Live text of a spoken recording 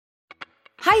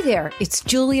Hi there, it's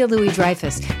Julia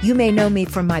Louis-Dreyfus. You may know me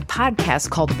from my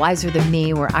podcast called Wiser Than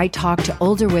Me, where I talk to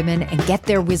older women and get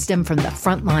their wisdom from the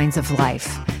front lines of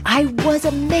life. I was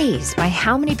amazed by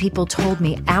how many people told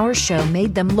me our show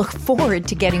made them look forward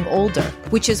to getting older,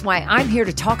 which is why I'm here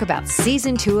to talk about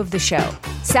season 2 of the show.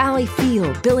 Sally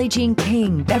Field, Billie Jean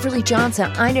King, Beverly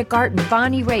Johnson, Ina Garten,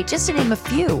 Bonnie Raitt, just to name a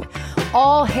few.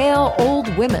 All hail old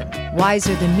women.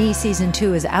 Wiser Than Me season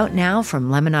 2 is out now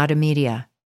from Lemonada Media.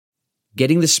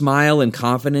 Getting the smile and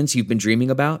confidence you've been dreaming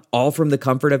about, all from the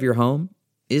comfort of your home,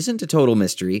 isn't a total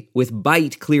mystery with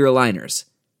Byte clear aligners.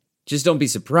 Just don't be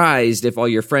surprised if all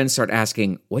your friends start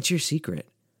asking, "What's your secret?"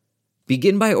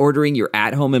 Begin by ordering your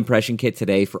at-home impression kit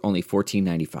today for only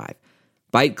 $14.95.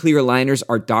 Byte clear aligners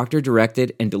are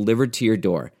doctor-directed and delivered to your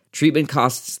door. Treatment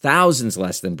costs thousands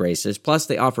less than braces, plus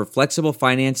they offer flexible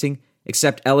financing,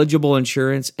 accept eligible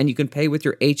insurance, and you can pay with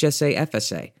your HSA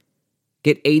FSA.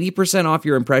 Get 80% off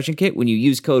your impression kit when you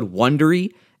use code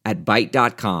WONDERY at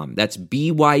Byte.com. That's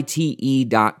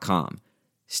BYTE.com.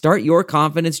 Start your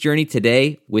confidence journey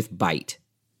today with Byte.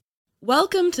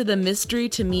 Welcome to the Mystery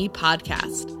to Me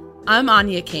podcast. I'm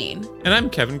Anya Kane. And I'm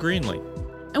Kevin Greenlee.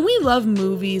 And we love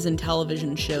movies and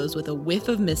television shows with a whiff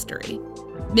of mystery.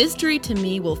 Mystery to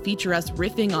Me will feature us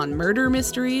riffing on murder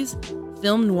mysteries,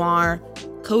 film noir,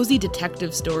 cozy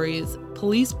detective stories,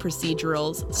 police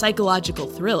procedurals, psychological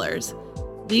thrillers,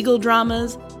 legal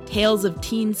dramas, tales of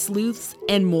teen sleuths,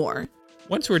 and more.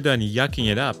 Once we're done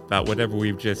yucking it up about whatever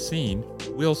we've just seen,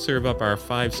 we'll serve up our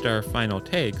 5-star final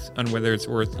takes on whether it's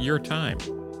worth your time.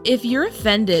 If you're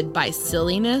offended by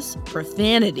silliness,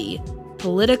 profanity,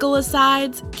 political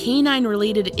asides,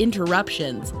 canine-related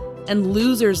interruptions, and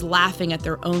losers laughing at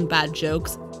their own bad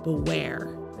jokes,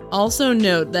 beware. Also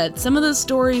note that some of the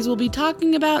stories we'll be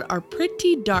talking about are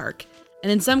pretty dark,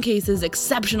 and in some cases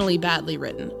exceptionally badly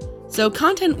written. So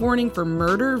content warning for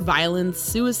murder, violence,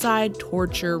 suicide,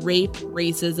 torture, rape,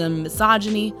 racism,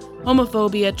 misogyny,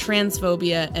 homophobia,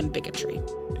 transphobia, and bigotry.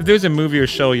 If there's a movie or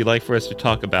show you'd like for us to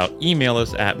talk about, email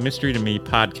us at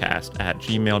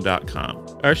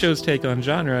mysterytomepodcast@gmail.com. Our show's take on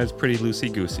genre is pretty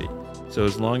loosey-goosey, so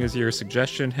as long as your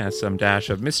suggestion has some dash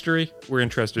of mystery, we're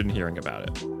interested in hearing about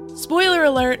it. Spoiler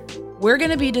alert, we're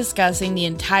going to be discussing the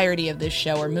entirety of this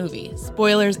show or movie,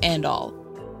 spoilers and all.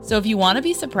 So if you want to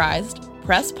be surprised,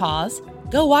 press pause,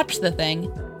 go watch the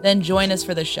thing, then join us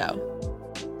for the show.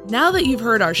 Now that you've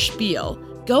heard our spiel,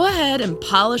 go ahead and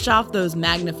polish off those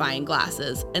magnifying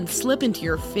glasses and slip into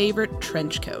your favorite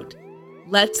trench coat.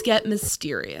 Let's get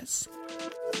mysterious.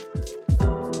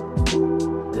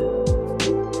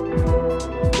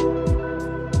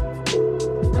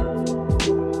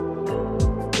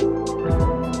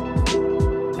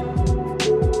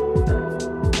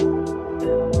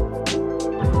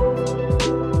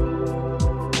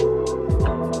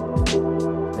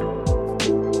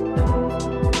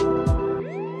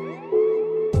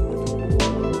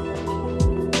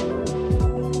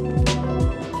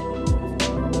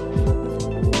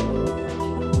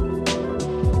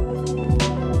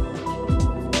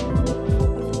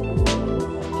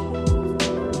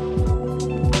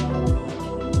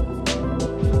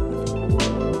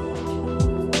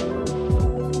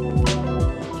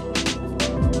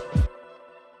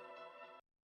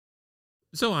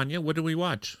 So, Anya, what did we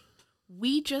watch?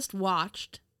 We just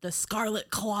watched The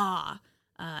Scarlet Claw,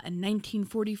 a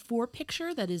 1944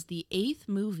 picture that is the 8th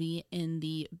movie in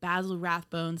the Basil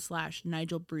Rathbone /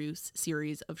 Nigel Bruce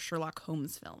series of Sherlock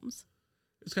Holmes films.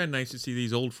 It's kind of nice to see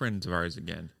these old friends of ours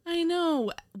again. I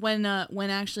know. When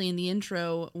actually in the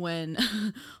intro, when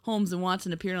Holmes and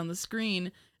Watson appeared on the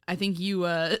screen, I think you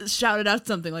shouted out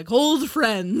something like, "Old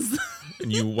friends."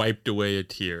 And you wiped away a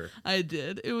tear. I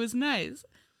did. It was nice.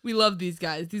 We love these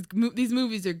guys. These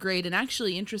movies are great. And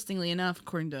actually, interestingly enough,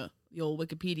 according to the old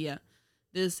Wikipedia,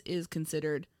 this is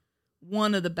considered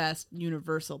one of the best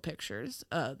Universal pictures.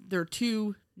 There are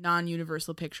 2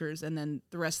 non-Universal pictures, and then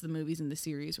the rest of the movies in the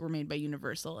series were made by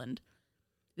Universal, and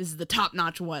this is the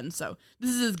top-notch one. So this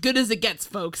is as good as it gets,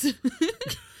 folks. This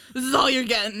is all you're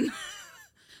getting.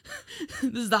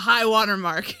 This is the high water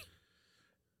mark.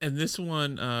 And this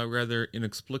one, rather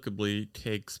inexplicably,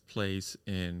 takes place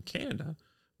in Canada,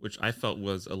 which I felt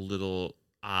was a little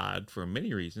odd for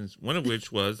many reasons. One of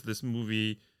which was this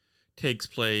movie takes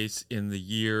place in the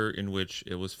year in which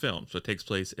it was filmed. So it takes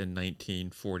place in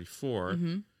 1944.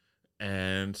 Mm-hmm.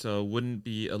 And so wouldn't it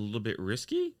be a little bit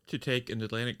risky to take an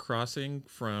Atlantic crossing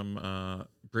from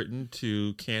Britain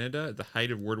to Canada at the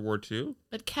height of World War II?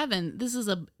 But Kevin, this is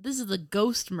a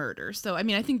ghost murder. So, I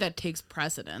mean, I think that takes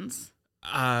precedence.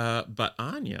 But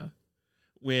Anya,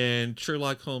 when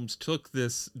Sherlock Holmes took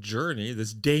this journey,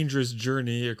 this dangerous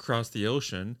journey across the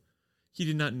ocean, he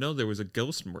did not know there was a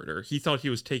ghost murder. He thought he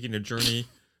was taking a journey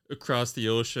across the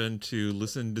ocean to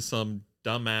listen to some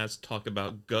dumbass talk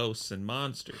about ghosts and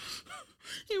monsters.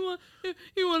 He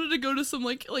wanted to go to some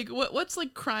what's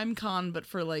like Crime Con but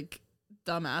for like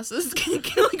dumbasses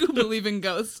like who believe in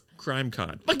ghosts. Crime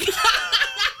Con.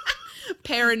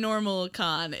 Paranormal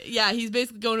con. Yeah, he's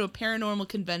basically going to a paranormal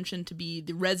convention to be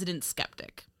the resident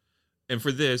skeptic. And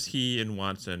for this, he and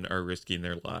Watson are risking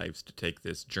their lives to take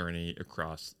this journey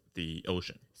across the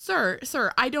ocean. Sir,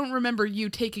 I don't remember you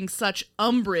taking such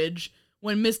umbrage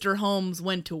when Mr. Holmes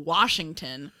went to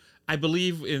Washington. I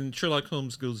believe in Sherlock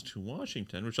Holmes Goes to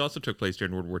Washington, which also took place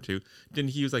during World War II,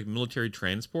 didn't he use like military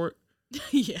transport?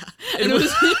 Yeah. And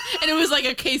it was like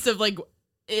a case of like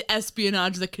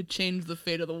espionage that could change the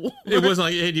fate of the war. It wasn't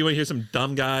like, hey, do you want to hear some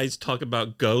dumb guys talk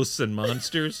about ghosts and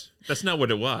monsters? That's not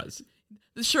what it was.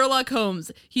 Sherlock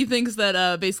Holmes, he thinks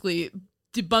that basically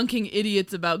debunking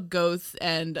idiots about ghosts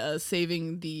and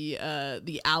saving the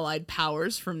Allied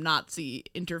powers from Nazi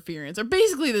interference are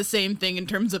basically the same thing in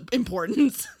terms of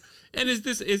importance. And is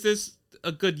this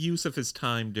a good use of his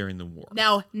time during the war?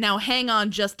 Now hang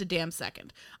on just a damn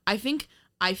second. I think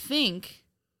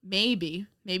maybe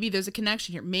there's a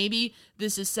connection here. Maybe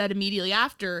this is said immediately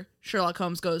after Sherlock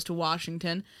Holmes goes to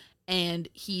Washington, and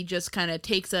he just kind of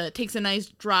takes a nice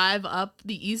drive up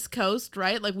the East Coast,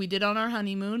 right, like we did on our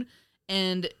honeymoon,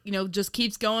 and just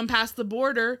keeps going past the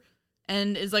border,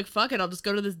 and is like, fuck it, I'll just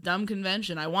go to this dumb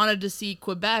convention. I wanted to see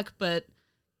Quebec, but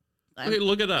okay,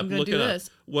 look it up. Look it this.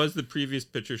 up. Was the previous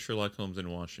picture Sherlock Holmes in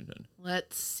Washington?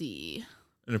 Let's see.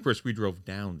 And of course, we drove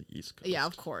down the East Coast. Yeah,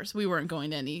 of course. We weren't going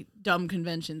to any dumb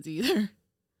conventions either.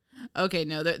 Okay,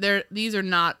 no, these are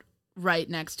not right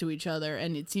next to each other,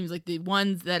 and it seems like the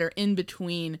ones that are in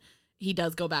between, he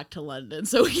does go back to London.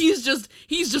 So he's just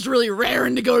really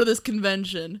raring to go to this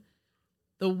convention.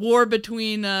 The war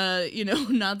between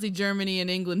Nazi Germany and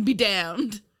England be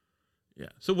damned. Yeah.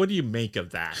 So what do you make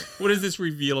of that? What does this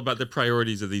reveal about the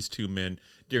priorities of these two men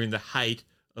during the height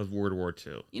of World War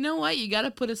II? You know what? You got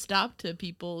to put a stop to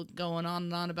people going on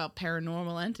and on about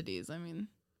paranormal entities. I mean,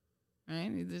 right?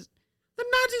 The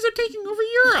Nazis are taking over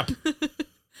Europe.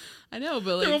 I know,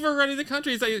 but like, they're overrunning the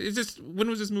country. It's just, when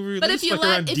was this movie released? But if you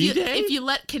around D-Day? if you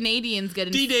let Canadians get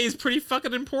D-Day is pretty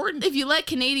fucking important. If you let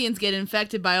Canadians get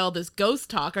infected by all this ghost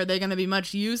talk, are they going to be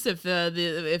much use if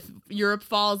Europe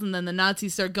falls and then the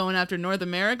Nazis start going after North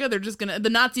America? The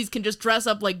Nazis can just dress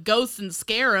up like ghosts and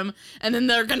scare them, and then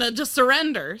they're gonna just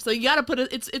surrender. So you got to put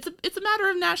it's a matter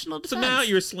of national defense. So now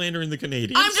you're slandering the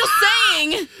Canadians. I'm just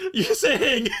saying. You're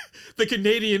saying the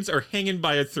Canadians are hanging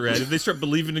by a thread. If they start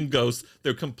believing in ghosts,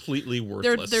 they're completely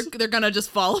worthless. They're gonna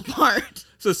just fall apart.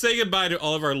 So say goodbye to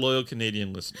all of our loyal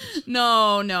Canadian listeners.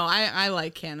 No, I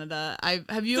like Canada.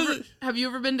 Have you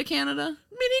ever been to Canada?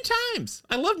 Many times.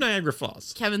 I love Niagara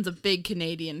Falls. Kevin's a big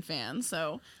Canadian fan,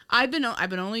 so I've been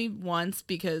only once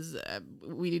because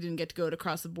we didn't get to go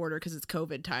across the border because it's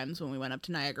COVID times when we went up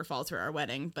to Niagara Falls for our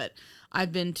wedding. But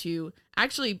I've been to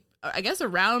actually, I guess,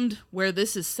 around where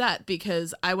this is set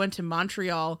because I went to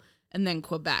Montreal and then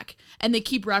Quebec. And they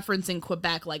keep referencing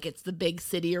Quebec like it's the big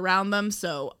city around them,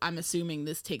 so I'm assuming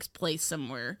this takes place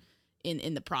somewhere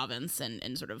in the province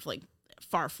and sort of like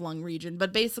far-flung region.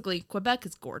 But basically, Quebec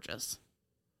is gorgeous.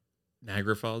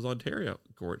 Niagara Falls, Ontario,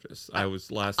 gorgeous. I was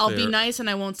last I'll there. be nice and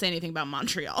I won't say anything about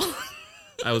Montreal.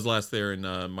 I was last there in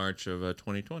March of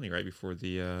 2020, right before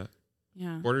the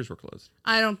borders were closed.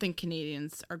 I don't think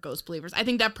Canadians are ghost believers. I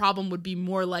think that problem would be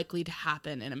more likely to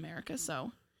happen in America,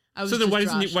 so... So then why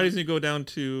doesn't he go down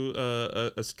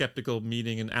to a skeptical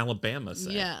meeting in Alabama,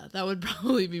 say? Yeah, that would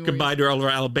probably be more... Goodbye to all of our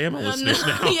Alabama listeners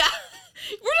now. Yeah,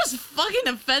 we're just fucking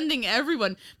offending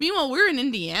everyone. Meanwhile, we're in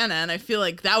Indiana, and I feel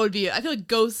like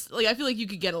ghosts... Like, I feel like you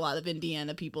could get a lot of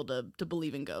Indiana people to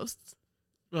believe in ghosts.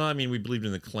 Well, I mean, we believed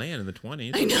in the Klan in the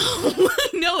 20s. I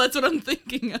know, that's what I'm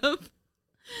thinking of.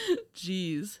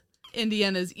 Jeez.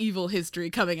 Indiana's evil history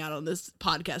coming out on this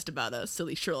podcast about a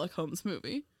silly Sherlock Holmes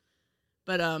movie.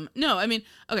 But no, I mean,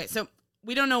 okay, so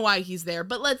we don't know why he's there,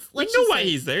 but let's we know why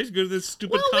he's there. He's going to this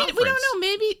stupid conference. We don't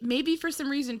know. Maybe for some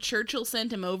reason Churchill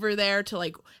sent him over there to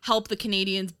like help the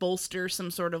Canadians bolster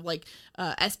some sort of like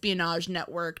espionage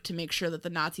network to make sure that the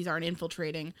Nazis aren't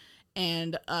infiltrating.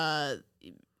 And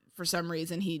for some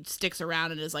reason he sticks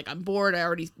around and is like, I'm bored. I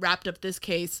already wrapped up this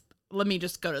case. Let me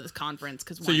just go to this conference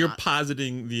because. So you're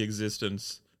positing the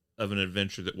existence of an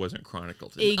adventure that wasn't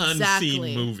chronicled.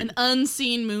 Exactly. An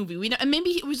unseen movie. And maybe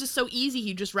it was just so easy.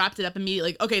 He just wrapped it up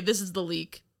immediately. Like, okay, this is the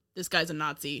leak. This guy's a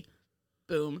Nazi.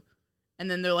 Boom. And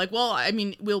then they're like, well, I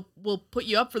mean, we'll put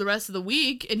you up for the rest of the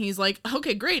week. And he's like,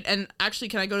 okay, great. And actually,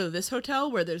 can I go to this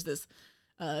hotel where there's this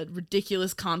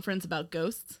ridiculous conference about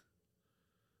ghosts?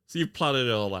 So you plotted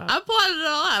it all out. I plotted it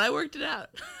all out. I worked it out.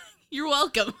 You're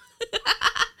welcome.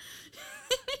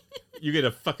 You get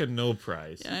a fucking no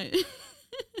prize.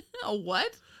 A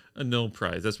what? A no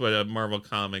prize. That's what Marvel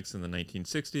Comics in the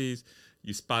 1960s.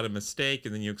 You spot a mistake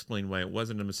and then you explain why it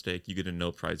wasn't a mistake. You get a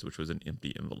no prize, which was an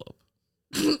empty envelope.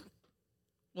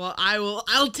 Well,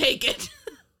 I'll take it.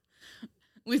 At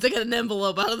least I got an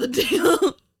envelope out of the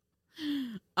deal.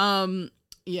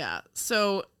 Yeah.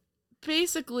 So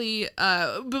basically,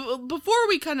 before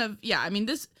we kind of, I mean,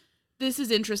 this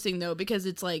is interesting though, because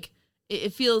it's like,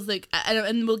 it feels like,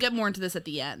 and we'll get more into this at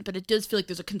the end, but it does feel like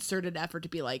there's a concerted effort to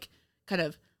be like, kind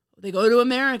of, they go to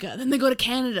America, then they go to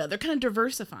Canada. They're kind of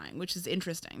diversifying, which is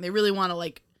interesting. They really want to,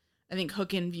 like, I think,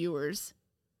 hook in viewers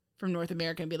from North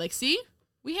America and be like, see,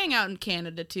 we hang out in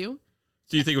Canada too.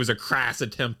 Do you think it was a crass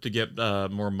attempt to get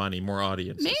more money, more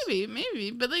audiences?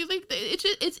 Maybe, but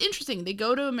it's interesting. They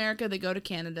go to America, they go to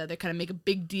Canada. They kind of make a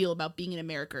big deal about being in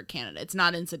America or Canada. It's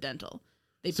not incidental.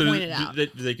 They point it out. Do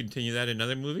they continue that in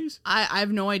other movies? I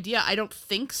have no idea. I don't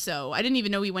think so. I didn't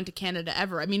even know he went to Canada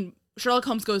ever. I mean, Sherlock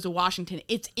Holmes Goes to Washington.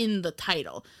 It's in the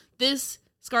title. This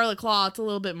Scarlet Claw, it's a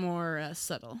little bit more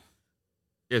subtle.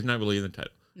 It's not really in the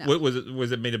title. No. What was it?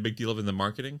 Was it made a big deal of in the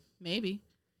marketing? Maybe.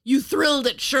 You thrilled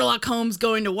at Sherlock Holmes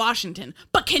going to Washington,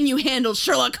 but can you handle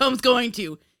Sherlock Holmes going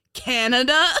to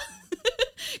Canada?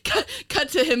 Cut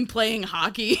to him playing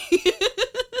hockey.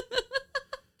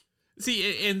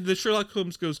 See, and the Sherlock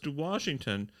Holmes Goes to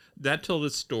Washington, that told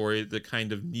a story that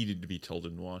kind of needed to be told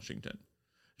in Washington.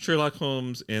 Sherlock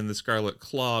Holmes and the Scarlet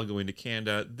Claw going to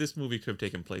Canada, this movie could have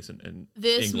taken place in England.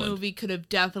 This movie could have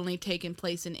definitely taken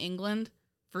place in England,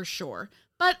 for sure.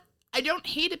 But I don't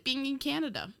hate it being in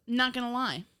Canada. Not gonna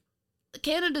lie.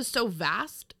 Canada's so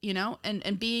vast, you know,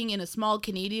 and being in a small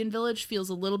Canadian village feels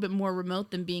a little bit more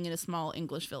remote than being in a small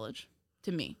English village,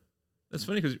 to me. That's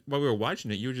funny because while we were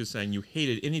watching it, you were just saying you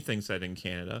hated anything set in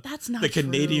Canada. That's not true. The true.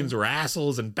 Canadians were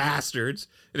assholes and bastards,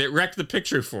 and it wrecked the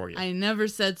picture for you. I never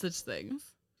said such things.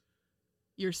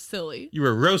 You're silly. You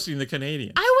were roasting the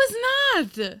Canadians. I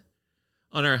was not.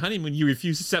 On our honeymoon, you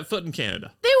refused to set foot in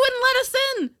Canada. They wouldn't let us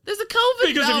in. There's a COVID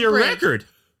Because outbreak. of your record.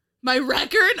 My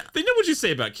record? They know what you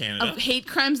say about Canada. Of hate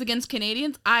crimes against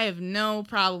Canadians? I have no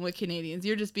problem with Canadians.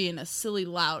 You're just being a silly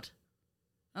lout.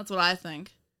 That's what I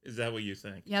think. Is that what you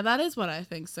think? Yeah, that is what I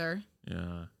think, sir.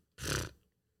 Yeah.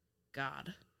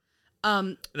 God.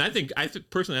 And I think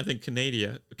personally, I think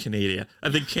Canada.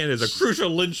 I think Canada is a crucial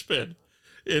linchpin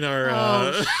in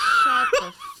our. Shut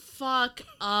the fuck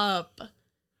up.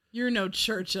 You're no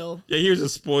Churchill. Yeah, here's a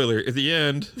spoiler. At the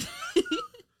end,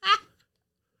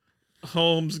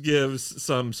 Holmes gives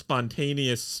some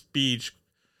spontaneous speech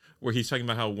where he's talking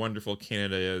about how wonderful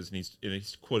Canada is, and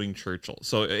he's quoting Churchill.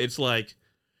 So it's like,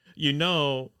 you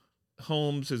know,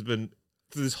 Holmes has been,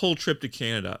 through this whole trip to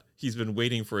Canada, he's been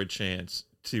waiting for a chance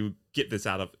to get this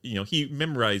out of, you know, he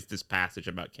memorized this passage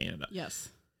about Canada. Yes.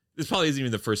 This probably isn't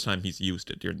even the first time he's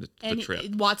used it during the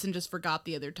trip. Watson just forgot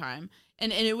the other time.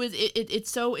 And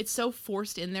it's so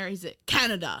forced in there. He's at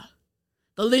Canada,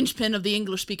 the linchpin of the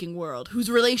English-speaking world, whose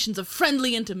relations of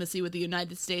friendly intimacy with the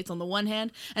United States on the one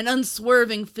hand, and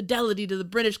unswerving fidelity to the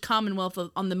British Commonwealth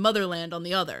on the motherland on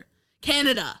the other.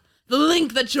 Canada, the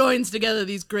link that joins together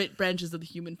these great branches of the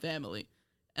human family.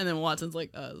 And then Watson's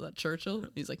like, is that Churchill?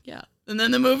 And he's like, yeah. And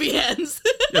then the movie ends.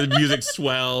 Yeah, the music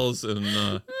swells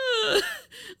and...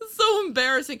 It's so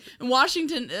embarrassing. And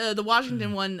Washington, the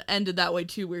Washington one ended that way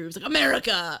too, where he was like,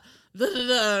 America! Da, da,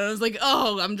 da. And I was like,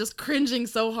 oh, I'm just cringing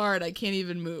so hard I can't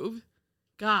even move.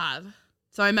 God.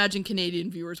 So I imagine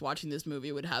Canadian viewers watching this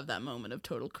movie would have that moment of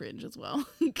total cringe as well.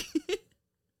 I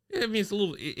mean, it's a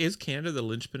little... Is Canada the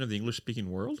linchpin of the English-speaking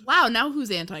world? Wow, now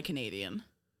who's anti-Canadian?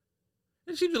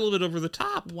 It seems a little bit over the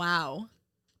top. Wow.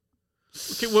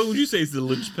 Okay, what would you say is the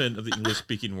linchpin of the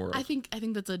English-speaking world? I think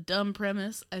that's a dumb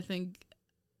premise. I think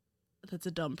that's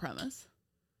a dumb premise.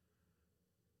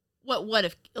 What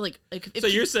if if so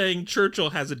you're saying Churchill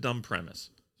has a dumb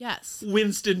premise? Yes.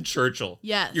 Winston Churchill.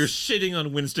 Yes. You're shitting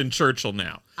on Winston Churchill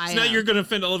now. I now am. you're going to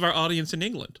offend all of our audience in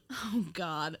England. Oh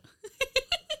God.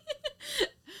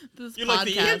 You're like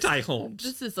the anti-Holmes.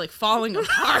 This is like falling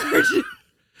apart.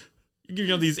 You're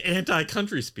giving all these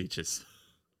anti-country speeches.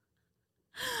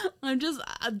 I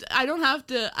don't have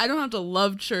to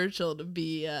love Churchill to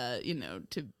be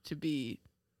to be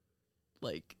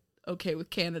like okay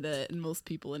with Canada and most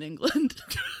people in England.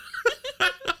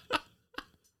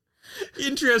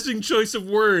 Interesting choice of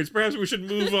words. Perhaps we should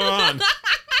move on.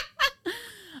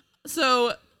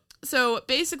 So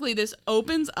basically this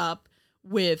opens up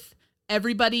with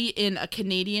everybody in a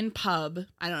Canadian pub.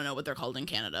 I don't know what they're called in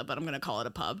Canada, but I'm going to call it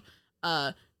a pub.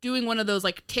 doing one of those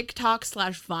like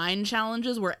TikTok/Vine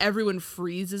challenges where everyone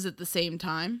freezes at the same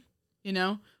time, you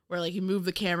know, where like you move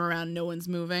the camera around, no one's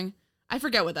moving. I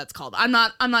forget what that's called. I'm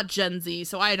not Gen Z,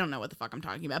 so I don't know what the fuck I'm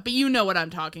talking about. But you know what I'm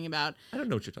talking about. I don't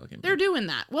know what you're talking about. They're doing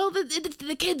that. Well,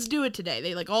 the kids do it today.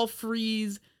 They like all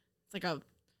freeze. It's like a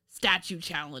statue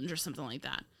challenge or something like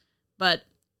that. But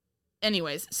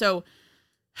anyways, so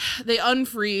they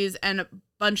unfreeze and a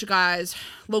bunch of guys,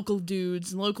 local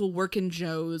dudes, local working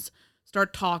Joes,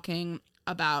 start talking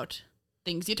about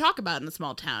things you talk about in a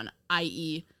small town,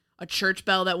 i.e. a church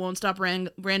bell that won't stop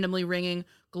randomly ringing,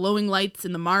 glowing lights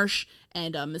in the marsh,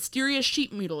 and mysterious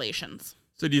sheep mutilations.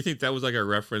 So do you think that was like a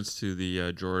reference to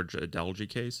the George Adalji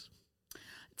case?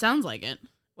 It sounds like it.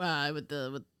 With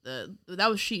the that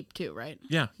was sheep too, right?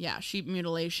 Yeah. Yeah, sheep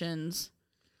mutilations.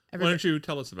 Why don't you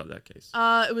tell us about that case?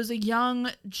 It was a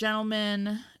young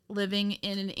gentleman living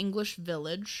in an English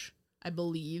village, I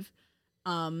believe.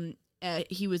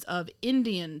 He was of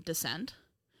Indian descent.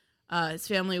 His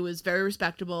family was very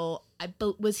respectable.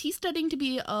 Was he studying to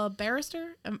be a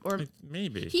barrister? Or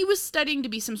maybe. He was studying to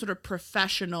be some sort of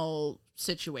professional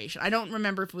situation. I don't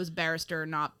remember if it was barrister or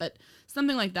not, but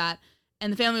something like that.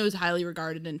 And the family was highly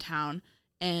regarded in town.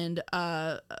 And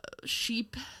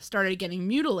sheep started getting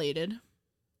mutilated.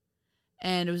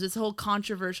 And it was this whole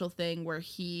controversial thing where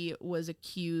he was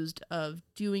accused of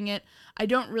doing it. I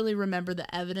don't really remember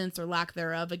the evidence or lack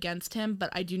thereof against him, but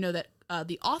I do know that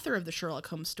the author of the Sherlock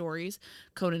Holmes stories,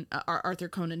 Arthur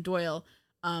Conan Doyle,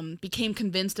 became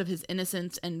convinced of his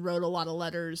innocence and wrote a lot of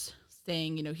letters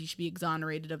saying, you know, he should be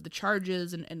exonerated of the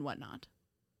charges and whatnot.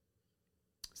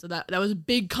 So that was a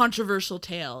big controversial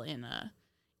tale in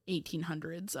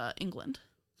 1800s England.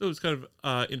 So it's kind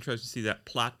of interesting to see that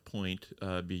plot point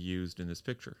be used in this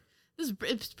picture.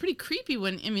 It's pretty creepy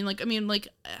when you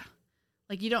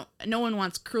don't. No one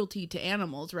wants cruelty to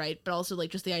animals, right? But also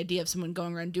like just the idea of someone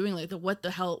going around doing like what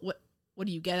the hell? What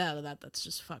do you get out of that? That's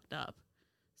just fucked up.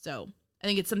 So I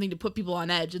think it's something to put people on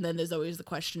edge. And then there's always the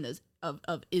question is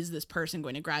this person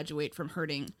going to graduate from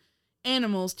hurting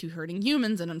animals to hurting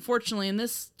humans? And unfortunately, in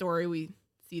this story, we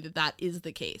see that is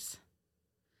the case.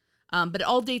 But it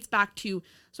all dates back to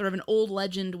sort of an old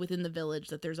legend within the village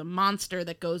that there's a monster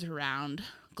that goes around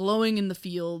glowing in the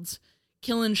fields,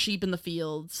 killing sheep in the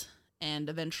fields, and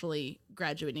eventually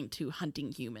graduating to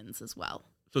hunting humans as well.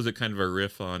 So is it kind of a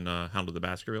riff on Hound of the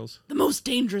Baskervilles? The most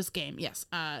dangerous game, yes.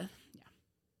 Yeah.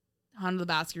 Hound of the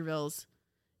Baskervilles,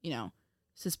 you know,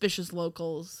 suspicious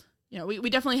locals. You know, we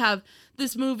definitely have,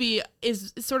 this movie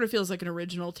it sort of feels like an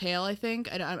original tale, I think.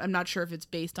 I'm not sure if it's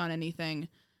based on anything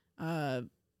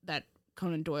that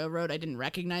Conan Doyle wrote. I didn't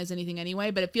recognize anything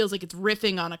anyway, but it feels like it's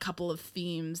riffing on a couple of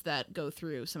themes that go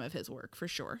through some of his work for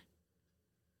sure.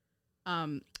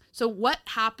 So what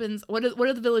happens? What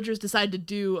do the villagers decide to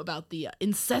do about the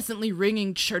incessantly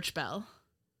ringing church bell?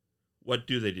 What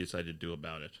do they decide to do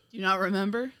about it? Do you not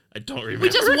remember? I don't remember. We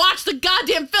just watched the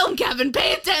goddamn film, Kevin.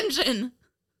 Pay attention.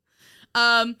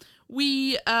 One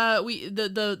of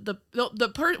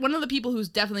the people who's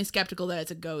definitely skeptical that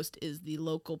it's a ghost is the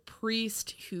local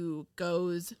priest who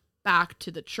goes back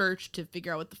to the church to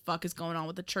figure out what the fuck is going on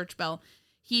with the church bell.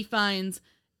 He finds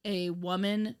a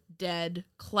woman dead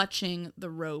clutching the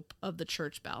rope of the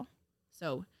church bell.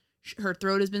 So her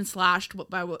throat has been slashed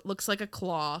by what looks like a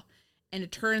claw, and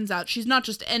it turns out she's not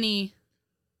just any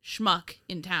schmuck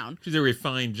in town. She's a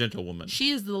refined gentlewoman. She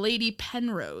is the Lady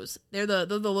Penrose. They're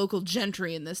the local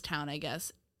gentry in this town, I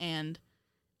guess. And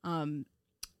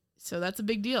so that's a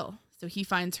big deal. So he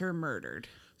finds her murdered.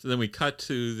 So then we cut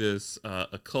to this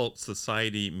occult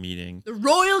society meeting. The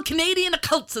Royal Canadian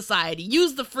Occult Society.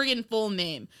 Use the friggin' full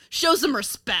name. Show some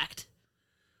respect.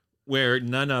 Where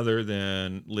none other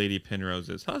than Lady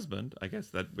Penrose's husband, I guess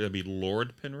that'd be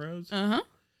Lord Penrose. Uh-huh.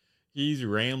 He's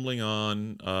rambling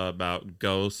on about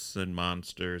ghosts and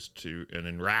monsters to an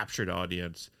enraptured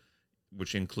audience,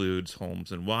 which includes Holmes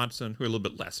and Watson, who are a little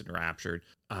bit less enraptured.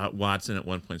 Watson at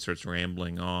one point starts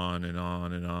rambling on and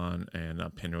on and on, and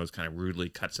Penrose kind of rudely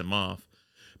cuts him off.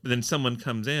 But then someone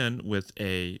comes in with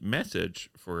a message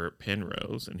for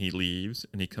Penrose, and he leaves,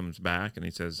 and he comes back, and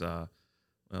he says, well,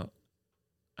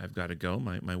 I've got to go.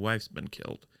 My wife's been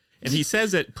killed. And he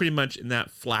says it pretty much in that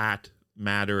flat,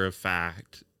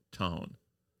 matter-of-fact tone.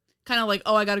 Kind of like,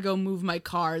 oh, I got to go move my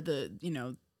car.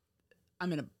 I'm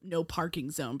in a no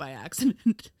parking zone by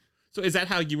accident. So is that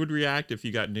how you would react if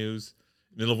you got news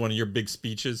in the middle of one of your big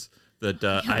speeches that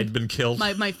I'd been killed?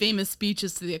 My famous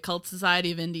speeches to the Occult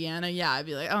Society of Indiana. Yeah, I'd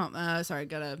be like, oh, sorry,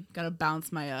 gotta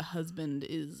bounce. My husband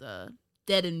is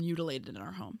dead and mutilated in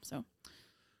our home. So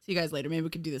see you guys later. Maybe we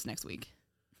can do this next week.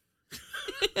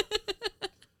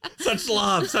 Such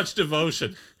love, such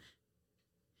devotion.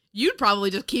 You'd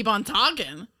probably just keep on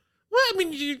talking. Well, I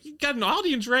mean, you got an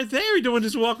audience right there. You don't want to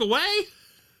just walk away.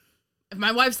 If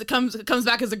my wife comes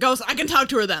back as a ghost, I can talk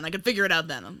to her then. I can figure it out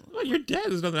then. Well, you're dead.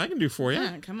 There's nothing I can do for you.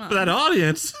 Yeah, come on. For that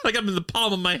audience, I got them in the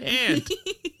palm of my hand.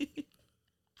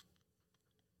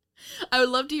 I would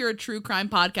love to hear a true crime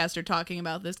podcaster talking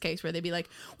about this case where they'd be like,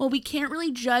 well, we can't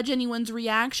really judge anyone's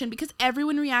reaction because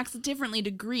everyone reacts differently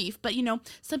to grief. But,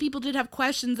 some people did have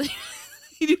questions.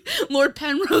 Lord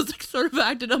Penrose sort of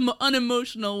acted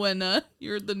unemotional when he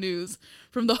heard the news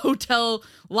from the hotel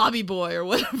lobby boy or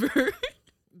whatever.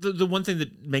 The one thing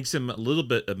that makes him a little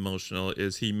bit emotional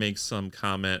is he makes some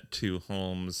comment to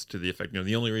Holmes to the effect,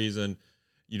 the only reason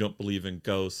you don't believe in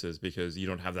ghosts is because you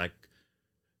don't have that.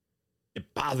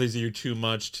 It bothers you too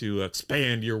much to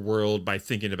expand your world by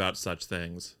thinking about such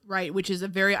things. Right, which is a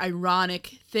very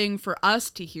ironic thing for us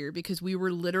to hear because we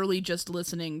were literally just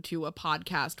listening to a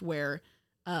podcast where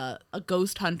a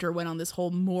ghost hunter went on this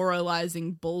whole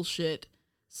moralizing bullshit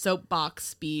soapbox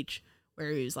speech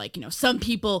where he was like, some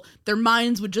people, their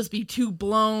minds would just be too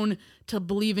blown to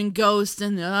believe in ghosts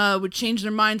and would change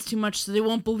their minds too much so they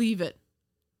won't believe it.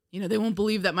 They won't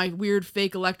believe that my weird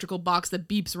fake electrical box that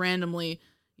beeps randomly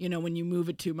when you move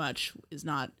it too much is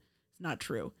not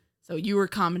true. So you were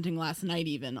commenting last night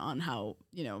even on how,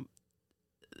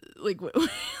 like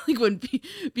when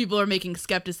people are making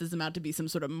skepticism out to be some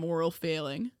sort of moral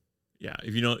failing. Yeah,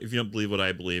 if you don't believe what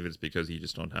I believe, it's because you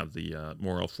just don't have the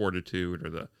moral fortitude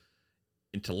or the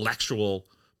intellectual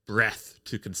breadth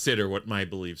to consider what my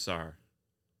beliefs are.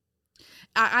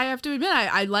 I have to admit,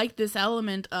 I like this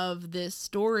element of this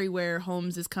story where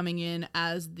Holmes is coming in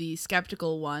as the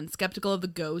skeptical of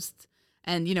the ghosts.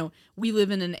 And, we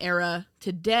live in an era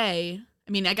today.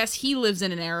 I mean, I guess he lives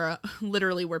in an era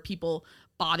literally where people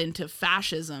bought into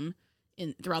fascism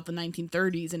throughout the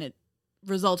 1930s, and it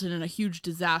resulted in a huge,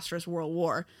 disastrous world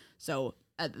war. So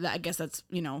I guess that's,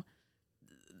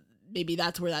 maybe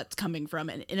that's where that's coming from.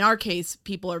 And in our case,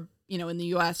 people are, in the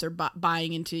U.S. are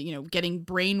buying into, getting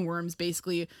brain worms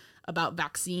basically about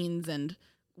vaccines and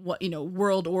what,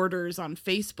 world orders on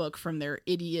Facebook from their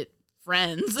idiot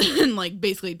friends and like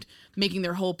basically making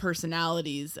their whole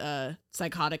personalities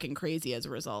psychotic and crazy as a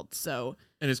result. So,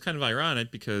 and it's kind of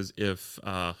ironic because if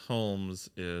Holmes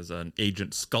is an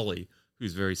Agent Scully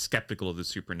who's very skeptical of the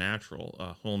supernatural,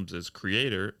 Holmes's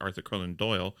creator, Arthur Conan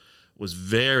Doyle, was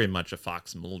very much a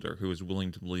Fox Mulder who was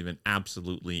willing to believe in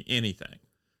absolutely anything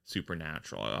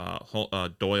supernatural.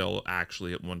 Doyle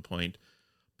actually at one point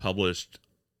published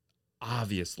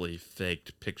obviously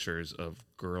faked pictures of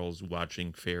girls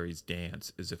watching fairies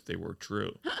dance as if they were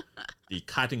true. The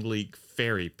Cottingley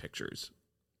fairy pictures.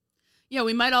 Yeah,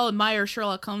 we might all admire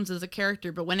Sherlock Holmes as a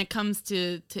character, but when it comes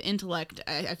to intellect,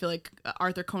 I feel like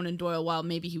Arthur Conan Doyle, while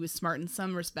maybe he was smart in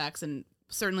some respects and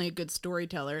certainly a good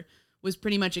storyteller, was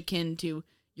pretty much akin to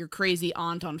your crazy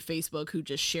aunt on Facebook who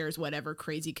just shares whatever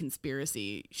crazy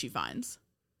conspiracy she finds,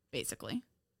 basically.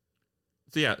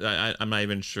 So yeah, I'm not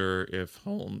even sure if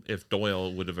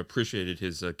Doyle would have appreciated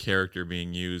his character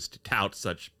being used to tout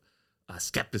such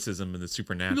skepticism in the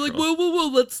supernatural. You're like,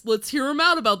 whoa, let's hear him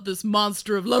out about this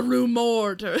monster of La Rue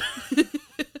Morte.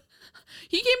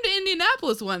 He came to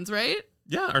Indianapolis once, right?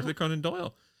 Yeah, Arthur Conan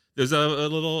Doyle. There's a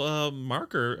little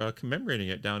marker commemorating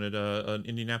it down at an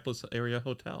Indianapolis area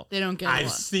hotel. They don't get.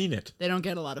 I've seen it. They don't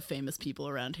get a lot of famous people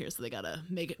around here, so they gotta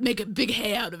make a big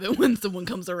hay out of it when someone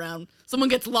comes around. Someone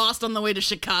gets lost on the way to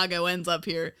Chicago, ends up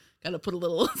here. Gotta put a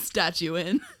little statue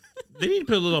in. They need to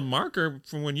put a little marker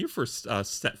from when you first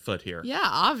set foot here. Yeah,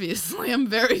 obviously, I'm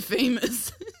very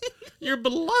famous. You're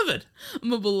beloved.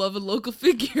 I'm a beloved local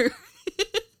figure.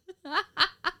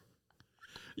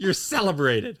 You're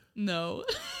celebrated. No.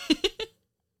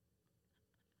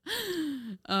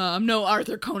 I'm no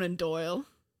Arthur Conan Doyle.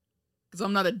 Because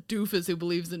I'm not a doofus who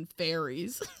believes in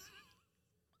fairies.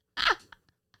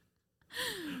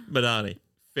 But Ani,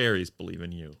 fairies believe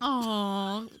in you.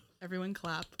 Aww. Everyone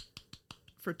clap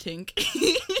for Tink.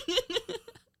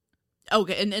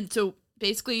 Okay, and so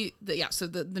basically,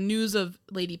 the news of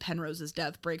Lady Penrose's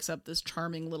death breaks up this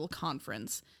charming little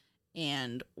conference.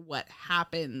 And what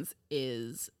happens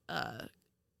is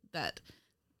that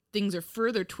things are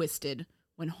further twisted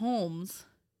when Holmes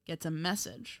gets a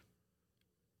message.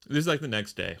 This is like the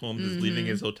next day. Holmes is leaving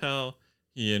his hotel.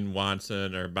 He and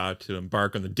Watson are about to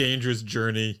embark on the dangerous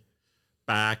journey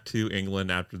back to England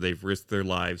after they've risked their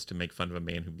lives to make fun of a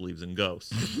man who believes in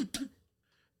ghosts.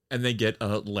 And they get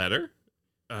a letter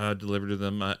delivered to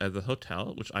them at the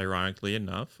hotel, which ironically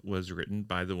enough was written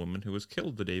by the woman who was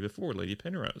killed the day before, Lady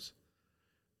Penrose.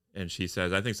 And she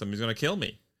says, I think somebody's going to kill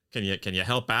me. Can you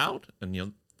help out?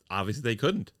 And obviously they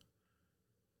couldn't.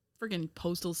 Friggin'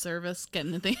 postal service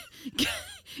getting the thing.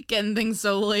 Getting things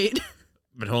so late.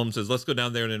 But Holmes says, let's go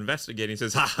down there and investigate. He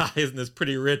says, ha ha, isn't this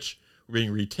pretty rich? We're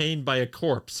being retained by a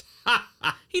corpse.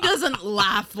 He doesn't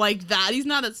laugh like that. He's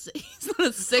not a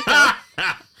sicko.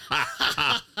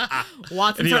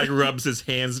 Watson And he like rubs his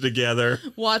hands together.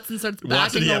 Watson starts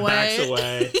backing backs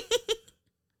away.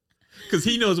 Because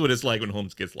he knows what it's like when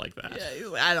Holmes gets like that.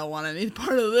 Yeah, I don't want any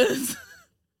part of this.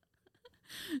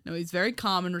 No, he's very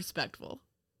calm and respectful.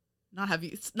 Not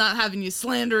having you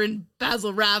slandering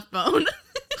Basil Rathbone.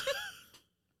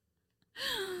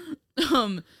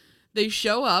 They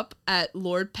show up at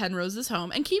Lord Penrose's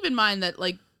home, and keep in mind that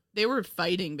like they were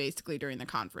fighting basically during the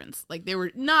conference. Like they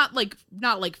were not like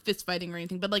fist fighting or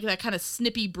anything, but like that kind of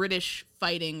snippy British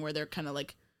fighting where they're kind of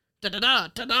like da da da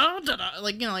da da da,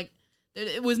 like, you know, like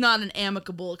it was not an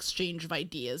amicable exchange of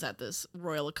ideas at this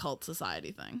Royal Occult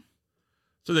Society thing.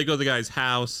 So they go to the guy's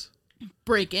house.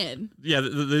 Break in. Yeah,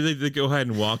 they go ahead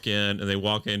and walk in, and they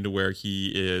walk into where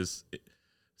he is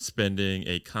spending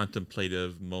a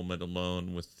contemplative moment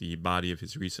alone with the body of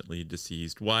his recently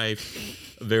deceased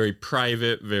wife. A very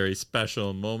private, very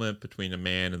special moment between a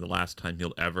man and the last time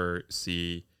he'll ever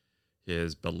see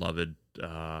his beloved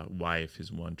wife,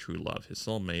 his one true love, his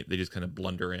soulmate. They just kind of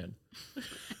blunder in.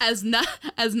 As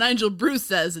Nigel Bruce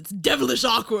says, it's devilish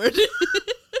awkward.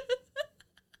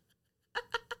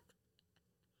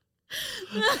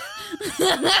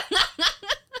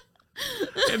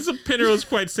 And so Penrose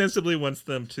quite sensibly wants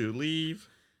them to leave.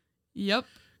 Yep.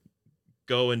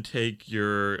 Go and take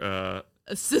your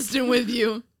assistant with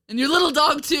you and your little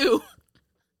dog too.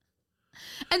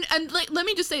 And like, let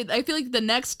me just say, I feel like the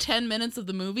next 10 minutes of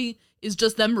the movie is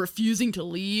just them refusing to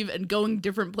leave and going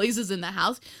different places in the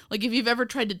house. Like if you've ever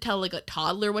tried to tell like a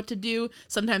toddler what to do,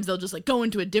 sometimes they'll just like go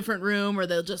into a different room, or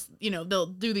they'll just, you know, they'll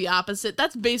do the opposite.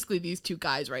 That's basically these two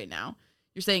guys right now.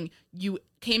 You're saying you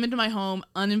came into my home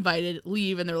uninvited,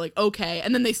 leave, and they're like, okay.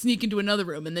 And then they sneak into another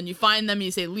room, and then you find them and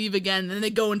you say, leave again. And then they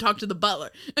go and talk to the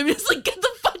butler. I mean, it's like, get the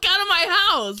fuck out of my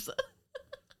house.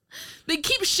 They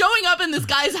keep showing up in this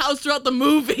guy's house throughout the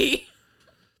movie.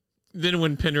 Then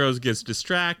when Penrose gets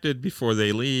distracted before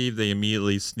they leave, they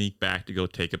immediately sneak back to go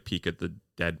take a peek at the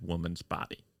dead woman's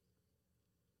body.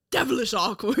 Devilish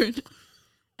awkward.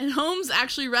 And Holmes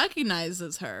actually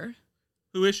recognizes her.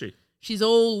 Who is she? She's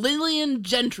old Lillian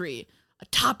Gentry, a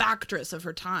top actress of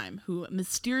her time, who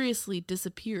mysteriously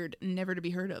disappeared, never to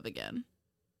be heard of again.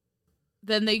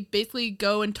 Then they basically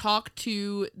go and talk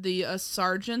to the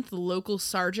sergeant, the local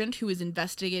sergeant, who is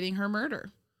investigating her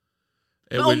murder.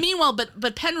 Meanwhile,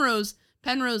 but Penrose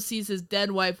sees his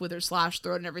dead wife with her slashed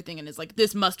throat and everything, and is like,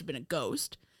 this must have been a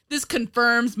ghost. This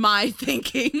confirms my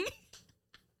thinking.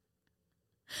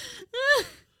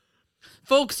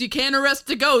 Folks, you can't arrest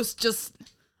a ghost. Just,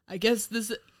 I guess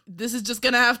this is just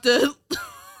gonna have to.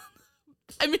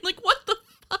 I mean, like, what the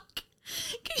fuck?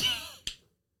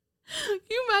 Can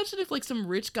you imagine if like some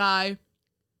rich guy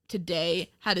today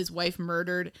had his wife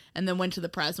murdered and then went to the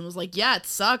press and was like, yeah, it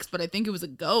sucks, but I think it was a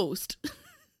ghost.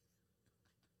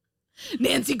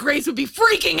 Nancy Grace would be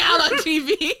freaking out on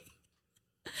TV.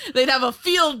 They'd have a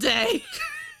field day.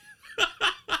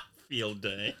 Field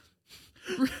day.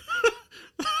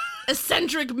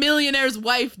 Eccentric millionaire's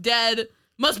wife dead.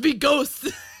 Must be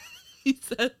ghosts, he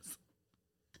says.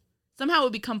 Somehow it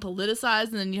would become politicized,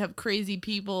 and then you have crazy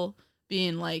people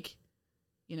being like,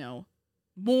 you know,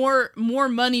 more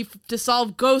money to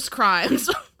solve ghost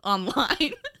crimes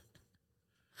online.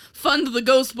 Fund the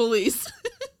ghost police.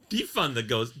 Defund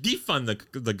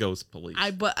the ghost police.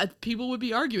 But people would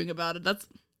be arguing about it.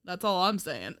 That's all I'm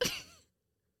saying.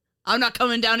 I'm not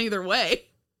coming down either way.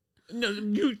 No,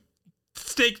 you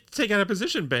take out a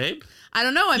position, babe. I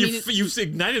don't know. I mean, you've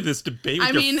ignited this debate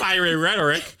with your fiery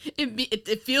rhetoric.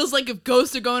 It feels like if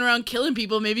ghosts are going around killing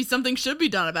people, maybe something should be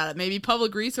done about it. Maybe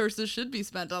public resources should be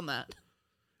spent on that.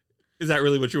 Is that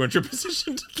really what you want your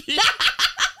position to be?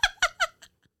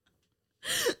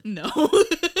 No.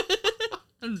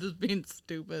 I'm just being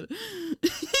stupid.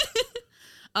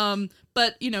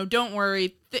 But, you know, don't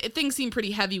worry. Things seem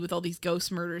pretty heavy with all these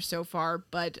ghost murders so far,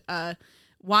 but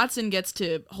Watson gets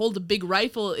to hold a big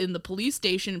rifle in the police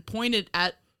station, point it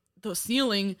at the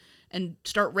ceiling, and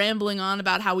start rambling on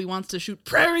about how he wants to shoot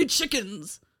prairie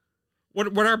chickens.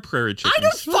 What are prairie chickens? I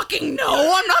don't fucking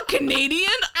know. I'm not Canadian.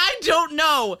 I don't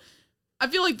know. I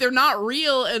feel like they're not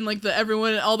real, and like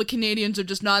all the Canadians are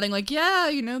just nodding like, yeah,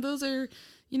 you know, those are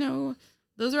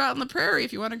out in the prairie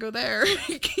if you want to go there.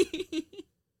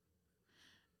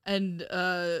 And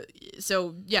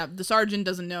so yeah, the sergeant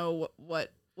doesn't know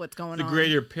what's going on.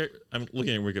 I'm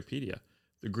looking at Wikipedia.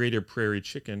 The greater prairie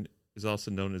chicken is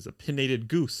also known as a pinnated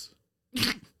goose.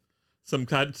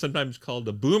 Sometimes called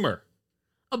a boomer.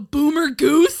 A boomer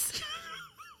goose?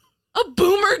 A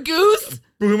boomer goose?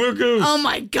 Boomer goose. Oh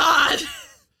my God.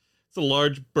 It's a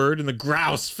large bird in the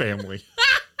grouse family.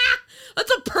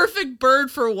 That's a perfect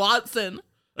bird for Watson.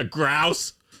 A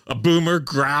grouse? A boomer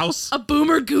grouse? A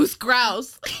boomer goose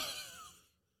grouse.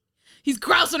 He's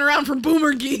grousing around for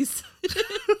boomer geese.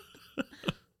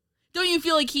 Don't you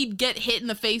feel like he'd get hit in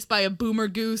the face by a boomer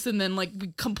goose and then like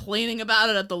be complaining about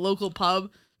it at the local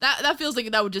pub? That feels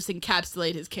like that would just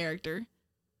encapsulate his character.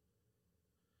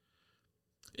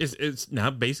 It's now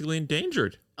basically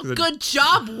endangered. Oh, good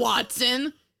job,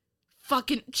 Watson.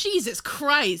 Fucking Jesus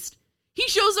Christ. He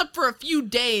shows up for a few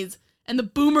days and the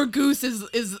boomer goose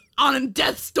is on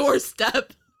death's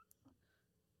doorstep.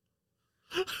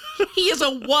 He is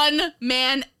a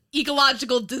one-man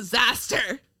ecological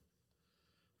disaster.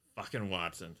 Fucking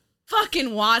Watson.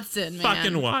 Fucking Watson, man.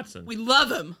 Fucking Watson. We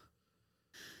love him.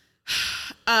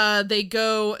 They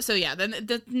go, so yeah, then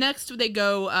next they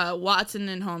go, Watson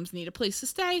and Holmes need a place to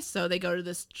stay, so they go to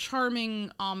this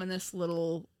charming, ominous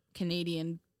little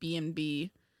Canadian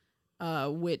B&B,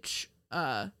 which,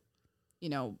 where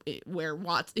where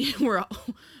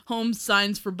Holmes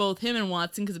signs for both him and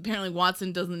Watson, because apparently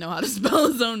Watson doesn't know how to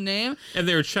spell his own name. And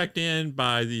they were checked in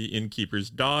by the innkeeper's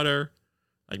daughter,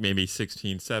 like maybe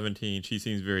 16, 17. She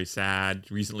seems very sad,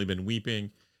 recently been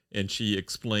weeping. And she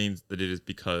explains that it is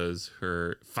because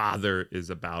her father is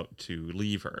about to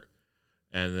leave her.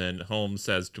 And then Holmes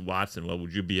says to Watson, well,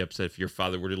 would you be upset if your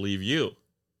father were to leave you?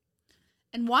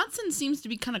 And Watson seems to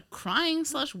be kind of crying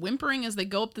 / whimpering as they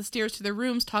go up the stairs to their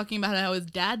rooms, talking about how his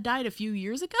dad died a few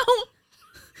years ago.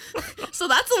 So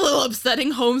that's a little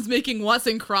upsetting, Holmes making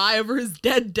Watson cry over his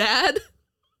dead dad.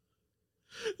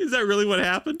 Is that really what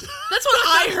happened? That's what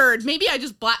I heard. Maybe I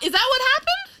just Is that what happened?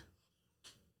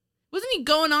 Wasn't he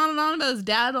going on and on about his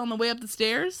dad on the way up the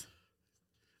stairs?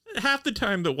 Half the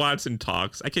time that Watson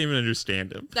talks, I can't even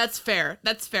understand him. That's fair.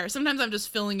 That's fair. Sometimes I'm just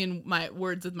filling in my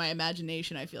words with my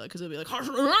imagination, I feel like, because it'll be like, like,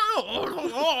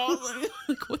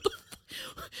 what the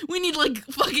we need, like,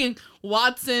 fucking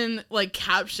Watson, like,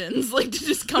 captions, like, to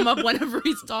just come up whenever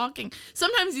he's talking.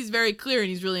 Sometimes he's very clear and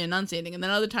he's really enunciating, and then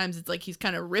other times it's like he's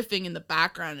kind of riffing in the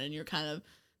background and you're kind of,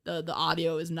 the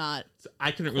audio is not I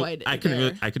could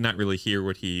not really hear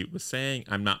what he was saying.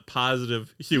 I'm not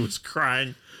positive he was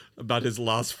crying about his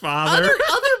lost father.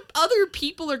 Other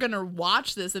people are gonna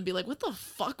watch this and be like, what the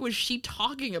fuck was she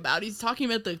talking about? He's talking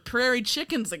about the prairie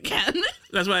chickens again.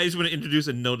 That's why I just want to introduce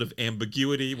a note of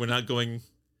ambiguity. We're not going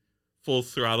full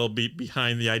throttle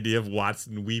behind the idea of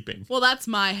Watson weeping. Well, that's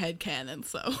my headcanon,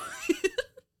 so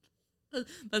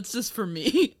that's just for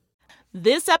me.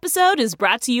 This episode is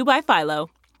brought to you by Philo.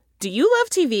 Do you love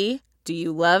TV? Do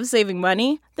you love saving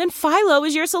money? Then Philo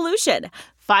is your solution.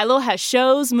 Philo has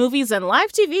shows, movies, and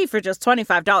live TV for just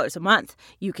 $25 a month.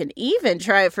 You can even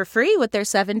try it for free with their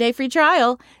 7-day free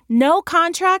trial. No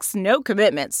contracts, no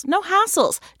commitments, no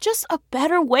hassles. Just a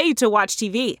better way to watch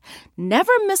TV.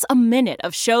 Never miss a minute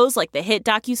of shows like the hit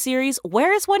docuseries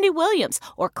Where is Wendy Williams?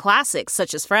 Or classics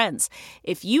such as Friends.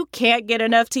 If you can't get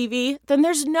enough TV, then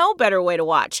there's no better way to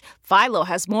watch. Philo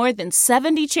has more than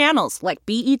 70 channels like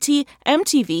BET,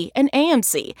 MTV, and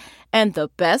AMC. And the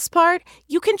best part?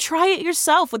 You can try it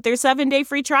yourself with their 7-day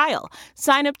free trial.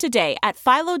 Sign up today at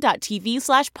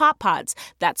philo.tv/poppods.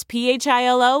 That's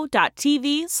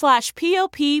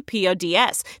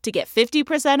philo.tv/POPPODS to get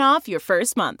 50% off your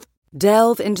first month.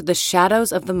 Delve into the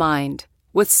shadows of the mind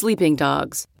with Sleeping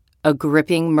Dogs, a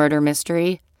gripping murder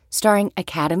mystery starring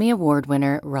Academy Award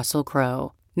winner Russell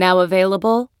Crowe. Now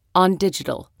available on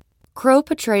digital. Crowe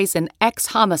portrays an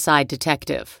ex-homicide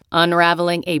detective,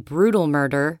 unraveling a brutal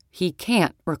murder he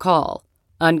can't recall.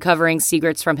 Uncovering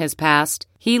secrets from his past,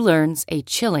 he learns a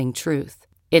chilling truth.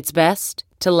 It's best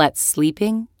to let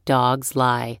sleeping dogs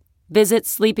lie. Visit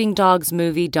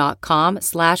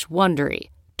sleepingdogsmovie.com/Wondery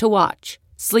to watch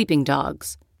Sleeping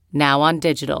Dogs, now on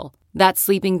digital. That's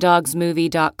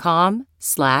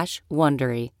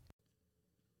sleepingdogsmovie.com/Wondery.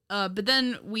 But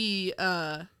then we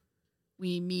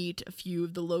meet a few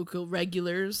of the local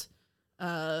regulars,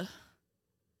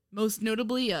 most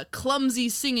notably a clumsy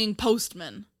singing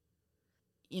postman,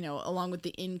 along with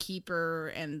the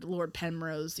innkeeper and Lord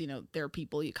Penrose. There are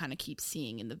people you kind of keep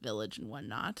seeing in the village and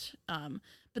whatnot.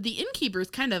 But the innkeeper is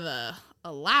kind of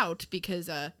a lout because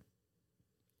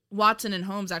Watson and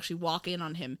Holmes actually walk in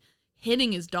on him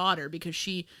hitting his daughter because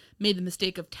she made the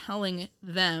mistake of telling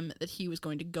them that he was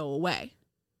going to go away.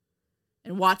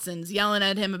 And Watson's yelling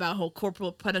at him about how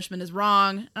corporal punishment is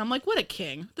wrong. And I'm like, what a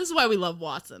king. This is why we love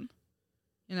Watson.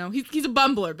 He's a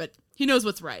bumbler, but he knows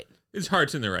what's right. His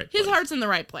heart's in the right place. His heart's in the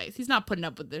right place. He's not putting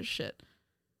up with this shit.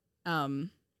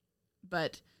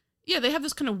 But Yeah, they have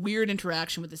this kind of weird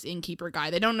interaction with this innkeeper guy.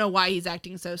 They don't know why he's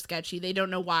acting so sketchy. They don't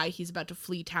know why he's about to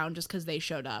flee town just because they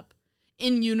showed up.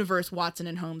 In universe, Watson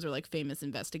and Holmes are like famous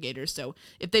investigators, so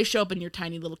if they show up in your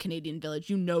tiny little Canadian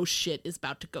village, you know shit is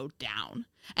about to go down.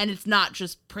 And it's not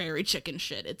just prairie chicken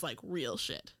shit, it's like real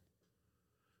shit.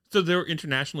 So they're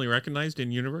internationally recognized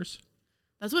in universe?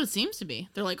 That's what it seems to be.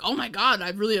 They're like, oh my god, I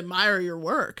really admire your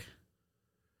work.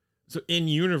 So in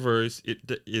universe,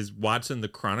 is Watson the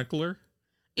chronicler?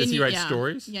 Does he write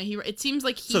stories? Yeah, it seems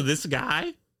like he... So this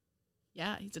guy?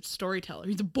 Yeah, he's a storyteller.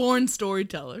 He's a born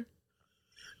storyteller.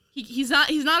 He's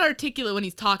not articulate when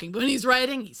he's talking, but when he's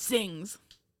writing, he sings.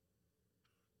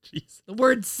 Jeez. The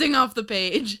words sing off the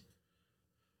page.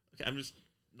 Okay, I'm just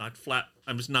knocked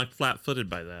flat-footed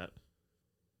by that.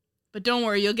 But don't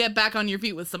worry, you'll get back on your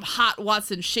feet with some hot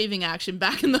Watson shaving action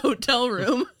back in the hotel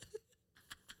room.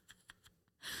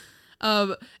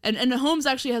 And Holmes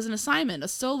actually has an assignment, a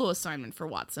solo assignment for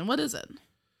Watson. What is it?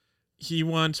 He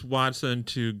wants Watson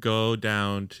to go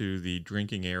down to the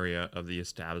drinking area of the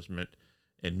establishment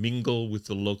and mingle with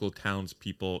the local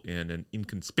townspeople in an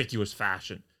inconspicuous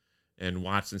fashion. And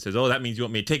Watson says, oh, that means you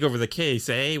want me to take over the case,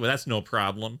 eh? Well, that's no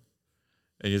problem.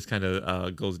 And he just kind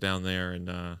of goes down there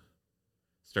and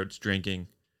starts drinking.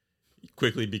 He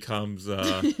quickly becomes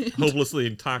hopelessly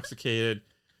intoxicated,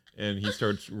 and he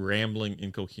starts rambling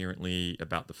incoherently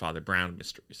about the Father Brown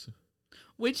mysteries.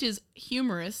 Which is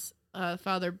humorous.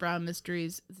 Father Brown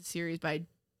Mysteries, the series by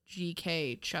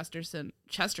G.K. Chesterton,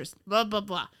 blah, blah,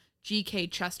 blah. G.K.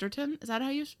 Chesterton, is that how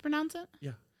you pronounce it?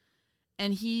 Yeah.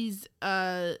 And he's,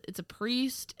 it's a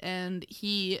priest, and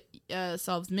he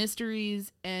solves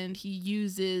mysteries, and he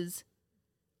uses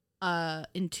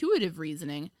intuitive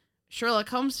reasoning. Sherlock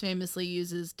Holmes famously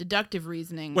uses deductive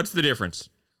reasoning. What's the difference?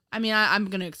 I mean, I'm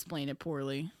going to explain it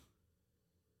poorly.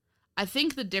 I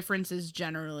think the difference is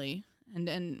generally,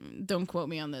 and don't quote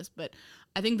me on this, but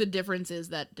I think the difference is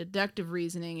that deductive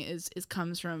reasoning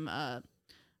comes from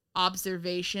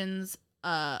observations,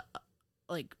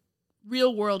 like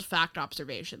real world fact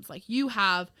observations. Like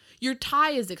your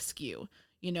tie is askew,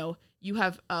 you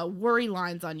have worry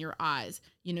lines on your eyes,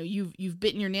 you've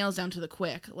bitten your nails down to the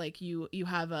quick, like you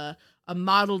have a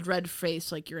mottled red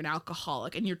face, like you're an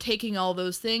alcoholic, and you're taking all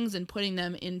those things and putting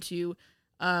them into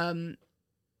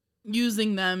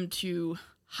using them to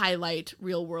highlight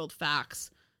real world facts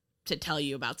to tell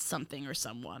you about something or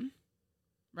someone,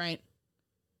 right?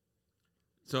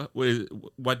 So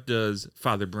what does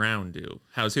Father Brown do?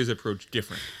 How's his approach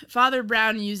different? Father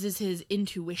Brown uses his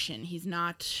intuition. He's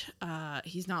not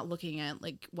looking at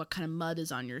like what kind of mud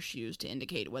is on your shoes to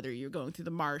indicate whether you're going through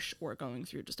the marsh or going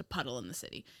through just a puddle in the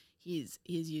city. He's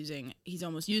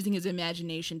almost using his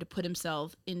imagination to put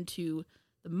himself into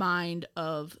the mind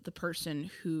of the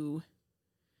person who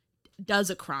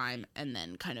does a crime and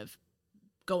then kind of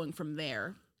going from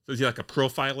there. So is he like a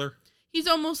profiler? He's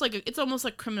almost like it's almost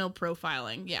like criminal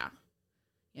profiling. Yeah.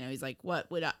 He's like, what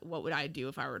would I do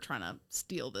if I were trying to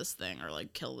steal this thing or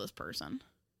like kill this person?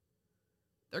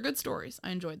 They're good stories. I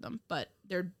enjoyed them, but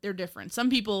they're different. Some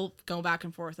people go back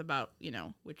and forth about,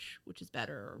 which is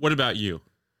better. What about you?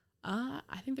 I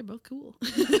think they're both cool.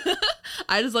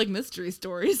 I just like mystery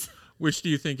stories. Which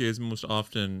method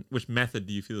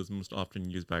do you feel is most often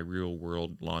used by real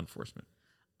world law enforcement?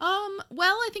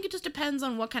 Well, I think it just depends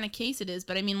on what kind of case it is,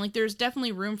 but I mean, like, there's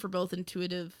definitely room for both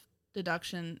intuitive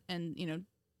deduction and,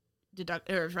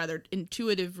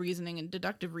 intuitive reasoning and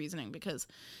deductive reasoning, because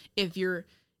if you're,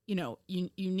 you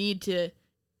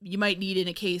might need in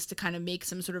a case to kind of make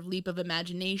some sort of leap of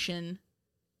imagination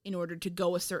in order to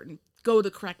go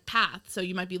the correct path. So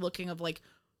you might be looking of like,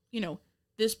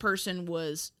 this person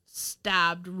was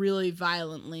stabbed really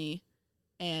violently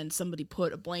and somebody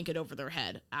put a blanket over their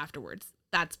head afterwards.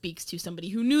 That speaks to somebody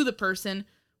who knew the person,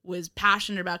 was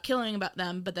passionate about killing about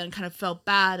them, but then kind of felt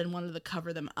bad and wanted to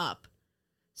cover them up.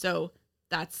 So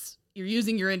you're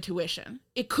using your intuition.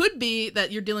 It could be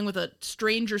that you're dealing with a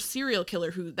stranger serial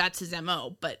killer who that's his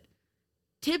MO, but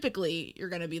typically you're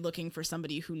going to be looking for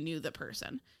somebody who knew the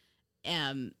person.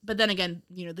 But then again,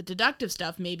 the deductive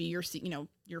stuff, maybe you're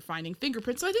finding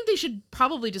fingerprints. So I think they should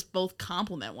probably just both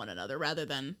complement one another rather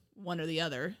than one or the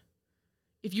other.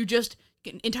 If you just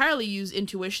entirely use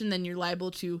intuition, then you're liable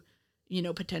to,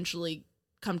 potentially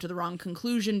come to the wrong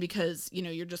conclusion because,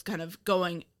 you're just kind of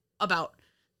going about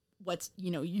what's,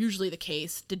 usually the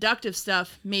case. Deductive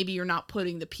stuff, maybe you're not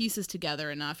putting the pieces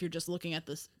together enough. You're just looking at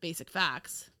the basic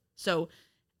facts. So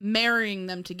marrying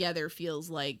them together feels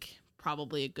like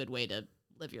probably a good way to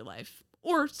live your life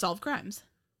or solve crimes.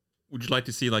 Would you like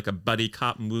to see like a buddy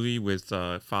cop movie with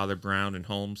Father Brown and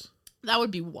Holmes? That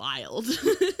would be wild.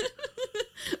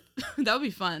 That would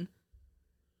be fun.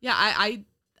 Yeah,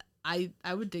 I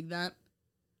would dig that.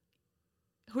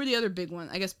 Who are the other big ones?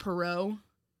 I guess Perot.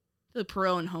 I feel like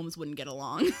Perot and Holmes wouldn't get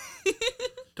along.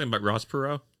 Talking about Ross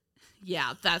Perot?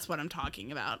 Yeah, that's what I'm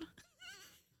talking about.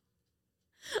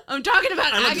 I'm talking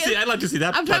about. I'd like to see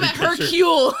that. I'm talking about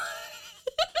Hercule.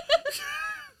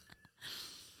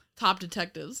 Top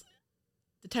detectives,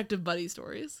 detective buddy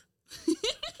stories.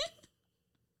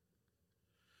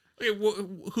 Okay,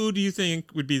 who do you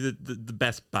think would be the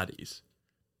best buddies?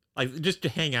 Like, just to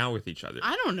hang out with each other.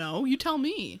 I don't know. You tell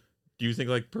me. Do you think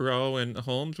like Perot and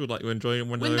Holmes would like enjoy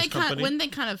one another's company? When they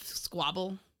kind of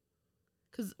squabble,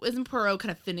 because isn't Perot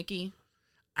kind of finicky?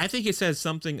 I think it says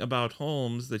something about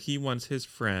Holmes that he wants his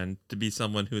friend to be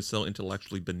someone who is so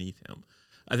intellectually beneath him.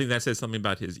 I think that says something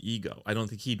about his ego. I don't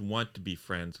think he'd want to be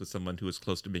friends with someone who is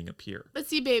close to being a peer. But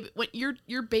see, babe, when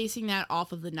you're basing that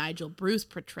off of the Nigel Bruce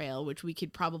portrayal, which we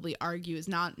could probably argue is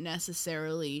not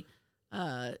necessarily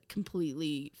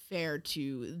completely fair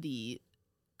to the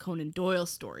Conan Doyle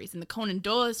stories. In the Conan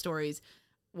Doyle stories,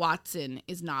 Watson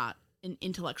is not an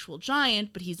intellectual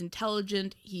giant, but he's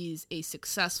intelligent. He's a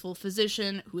successful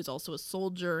physician who is also a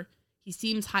soldier. He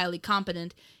seems highly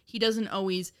competent. He doesn't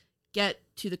always get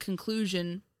to the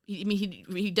conclusion.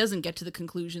 He doesn't get to the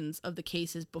conclusions of the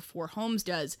cases before Holmes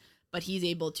does, but he's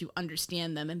able to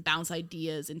understand them and bounce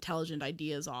intelligent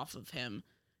ideas off of him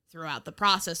throughout the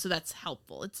process. So that's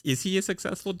helpful. Is he a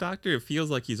successful doctor? It feels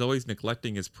like he's always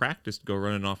neglecting his practice to go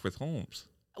running off with Holmes.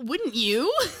 Wouldn't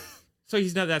you? So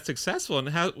he's not that successful. And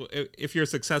how, if you're a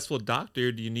successful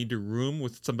doctor, do you need to room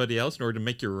with somebody else in order to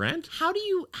make your rent? How do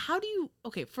you,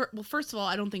 okay, first of all,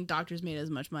 I don't think doctors made as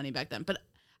much money back then, but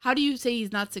how do you say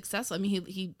he's not successful? I mean,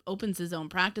 he opens his own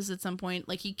practice at some point.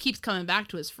 Like, he keeps coming back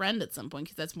to his friend at some point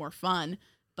because that's more fun.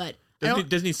 But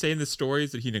doesn't he say in the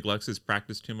stories that he neglects his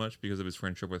practice too much because of his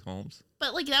friendship with Holmes?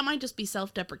 But like, that might just be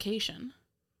self-deprecation.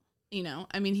 You know,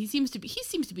 I mean, he seems to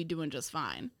be doing just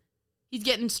fine. He's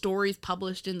getting stories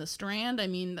published in the Strand. I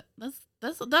mean,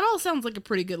 that all sounds like a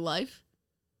pretty good life.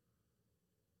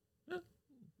 Yeah.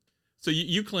 So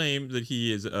you claim that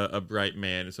he is a bright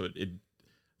man, so it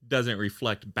doesn't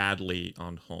reflect badly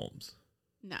on Holmes.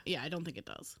 No, yeah, I don't think it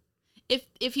does.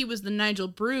 If he was the Nigel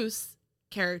Bruce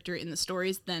character in the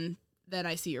stories, then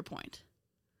I see your point.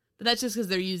 But that's just because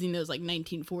they're using those like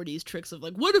 1940s tricks of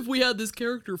like, what if we had this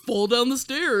character fall down the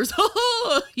stairs?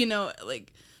 You know,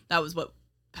 like that was what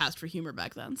passed for humor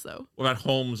back then. So what about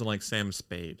Holmes and like Sam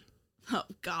Spade? Oh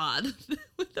God,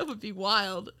 that would be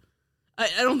wild. I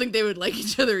don't think they would like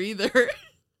each other either.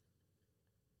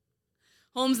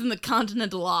 Holmes and the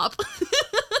Continental Op.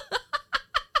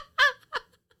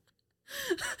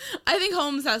 I think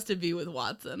Holmes has to be with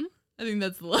Watson. I think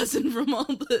that's the lesson from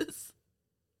all this.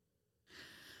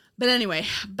 But anyway,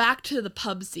 back to the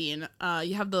pub scene.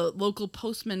 You have the local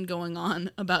postman going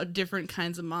on about different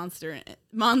kinds of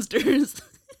monsters.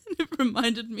 It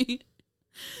reminded me.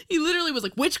 He literally was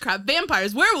like, witchcraft,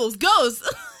 vampires, werewolves, ghosts.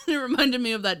 It reminded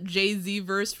me of that Jay-Z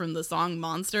verse from the song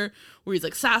Monster, where he's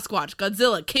like, Sasquatch,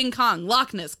 Godzilla, King Kong,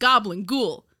 Loch Ness, Goblin,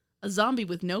 Ghoul, a zombie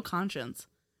with no conscience.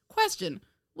 Question,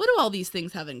 what do all these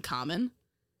things have in common?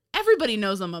 Everybody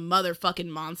knows I'm a motherfucking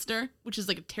monster, which is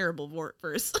like a terrible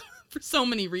verse for so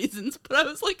many reasons. But I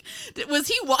was like,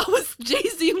 was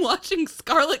Jay-Z watching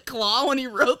Scarlet Claw when he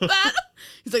wrote that?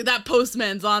 He's like, that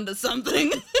postman's onto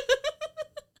something.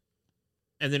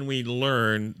 And then we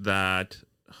learn that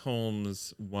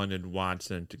Holmes wanted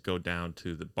Watson to go down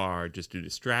to the bar just to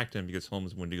distract him because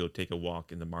Holmes wanted to go take a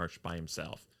walk in the marsh by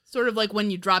himself. Sort of like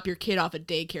when you drop your kid off at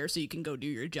daycare so you can go do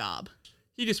your job.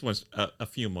 He just wants a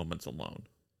few moments alone.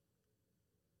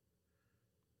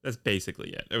 That's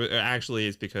basically it. Actually,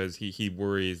 it's because he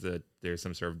worries that there's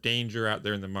some sort of danger out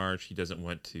there in the marsh. He doesn't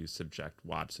want to subject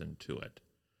Watson to it,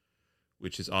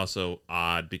 which is also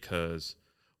odd because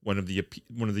one of the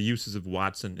uses of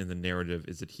Watson in the narrative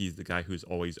is that he's the guy who's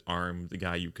always armed, the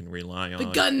guy you can rely on.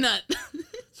 The gun nut.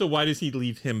 So why does he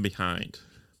leave him behind?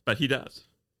 But he does.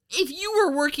 If you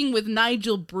were working with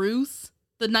Nigel Bruce,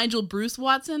 the Nigel Bruce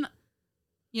Watson,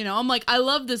 you know, I'm like, I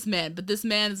love this man, but this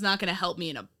man is not going to help me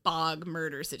in a bog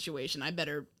murder situation. I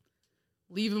better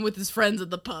leave him with his friends at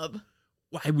the pub.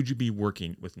 Why would you be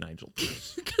working with Nigel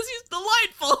Bruce? Because he's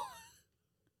delightful.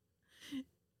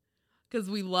 Because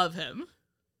we love him.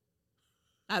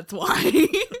 That's why.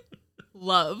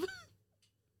 Love.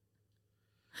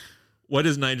 What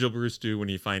does Nigel Bruce do when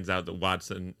he finds out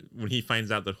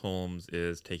that Holmes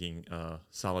is taking a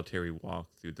solitary walk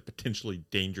through the potentially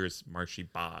dangerous marshy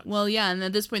bogs? Well, yeah, and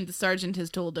at this point the sergeant has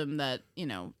told him that, you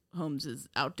know, Holmes is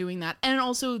out doing that. And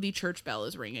also the church bell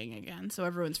is ringing again, so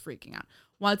everyone's freaking out.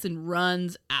 Watson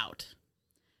runs out.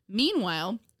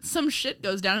 Meanwhile, some shit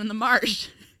goes down in the marsh.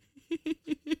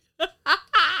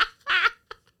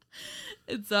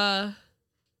 It's there's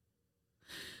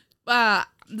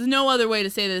no other way to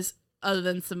say this other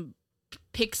than some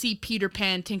pixie Peter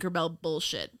Pan Tinkerbell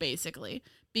bullshit, basically.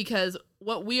 Because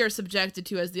what we are subjected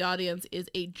to as the audience is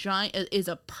a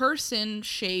person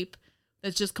shape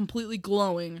that's just completely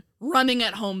glowing, running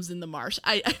at Holmes in the marsh.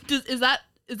 Is that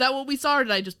what we saw, or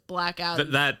did I just black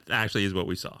out? That actually is what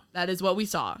we saw. That is what we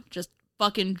saw. Just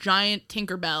fucking giant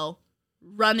Tinkerbell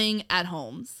running at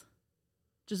Holmes.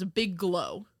 Just a big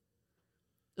glow.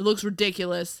 It looks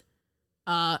ridiculous.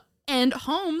 And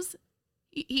Holmes,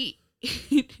 he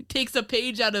takes a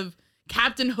page out of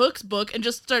Captain Hook's book and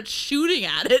just starts shooting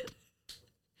at it.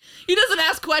 He doesn't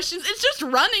ask questions. It's just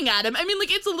running at him. I mean,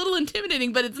 like, it's a little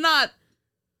intimidating, but it's not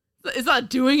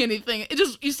doing anything.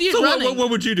 You see it running. What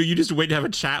would you do? You just wait to have a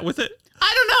chat with it?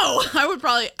 I don't know. I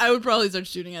would probably start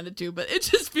shooting at it too, but it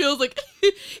just feels like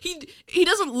he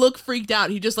doesn't look freaked out.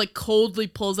 He just like coldly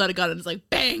pulls out a gun and is like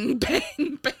bang, bang,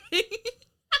 bang.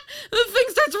 The thing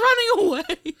starts running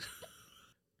away.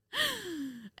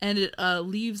 And it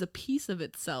leaves a piece of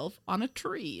itself on a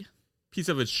tree. Piece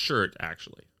of its shirt,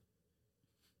 actually.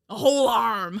 A whole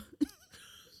arm.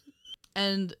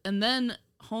 and then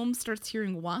Holmes starts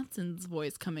hearing Watson's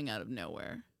voice coming out of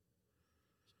nowhere.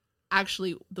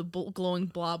 Actually, the glowing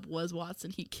blob was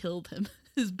Watson. He killed him.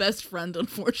 His best friend,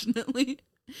 unfortunately.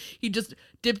 He just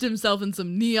dipped himself in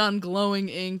some neon glowing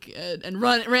ink and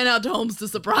ran out to Holmes to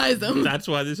surprise him. That's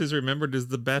why this is remembered as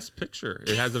the best picture.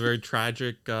 It has a very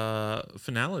tragic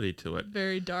finality to it.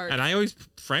 Very dark. And I always,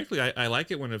 frankly, I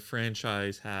like it when a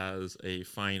franchise has a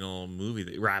final movie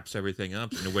that wraps everything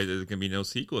up in a way that there can be no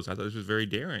sequels. I thought this was very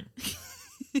daring.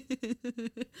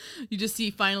 You just see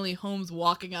finally Holmes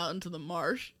walking out into the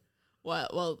marsh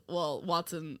while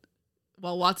Watson's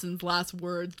last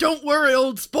words, "Don't worry,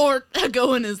 old sport,"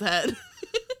 echo in his head.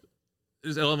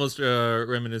 It's almost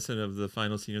reminiscent of the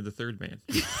final scene of The Third Man.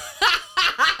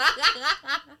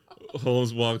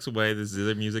 Holmes walks away. This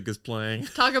other music is playing.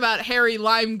 Talk about Harry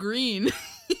Lime Green.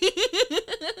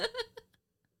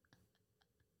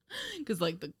 Because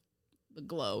like the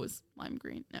glow is lime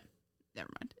green. No, never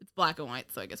mind. It's black and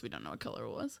white, so I guess we don't know what color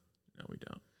it was. No, we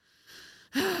don't.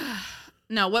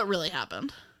 Now, what really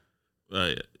happened?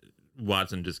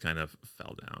 Watson just kind of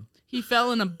fell down. He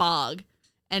fell in a bog.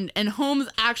 And Holmes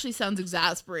actually sounds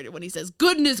exasperated when he says,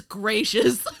 "Goodness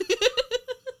gracious."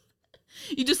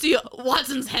 You just see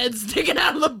Watson's head sticking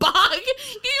out of the bog. Can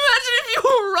you imagine if you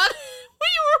were running, when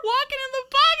you were walking in the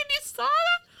bog and you saw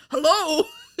that? Hello?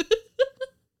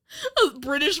 A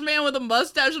British man with a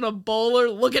mustache and a bowler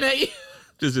looking at you.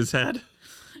 Just his head.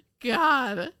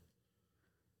 God.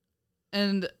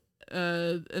 And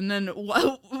then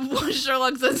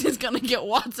Sherlock says he's going to get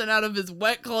Watson out of his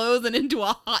wet clothes and into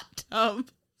a hot tub.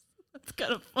 That's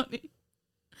kind of funny.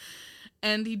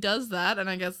 And he does that, and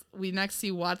I guess we next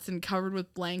see Watson covered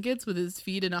with blankets with his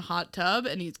feet in a hot tub,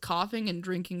 and he's coughing and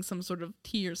drinking some sort of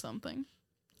tea or something.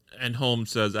 And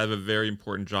Holmes says, "I have a very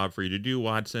important job for you to do,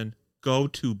 Watson. Go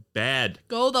to bed."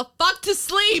 Go the fuck to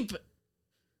sleep!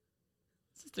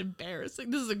 It's just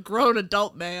embarrassing. This is a grown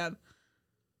adult man.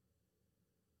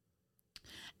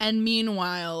 And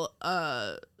meanwhile,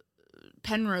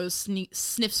 Penrose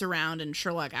sniffs around and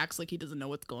Sherlock acts like he doesn't know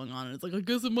what's going on. And it's like, I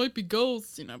guess it might be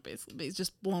ghosts, basically. But he's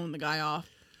just blowing the guy off.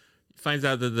 He finds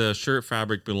out that the shirt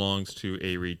fabric belongs to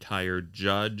a retired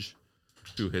judge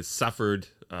who has suffered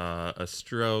a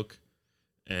stroke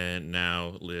and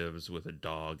now lives with a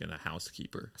dog and a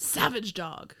housekeeper. Savage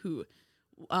dog, who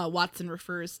Watson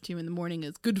refers to in the morning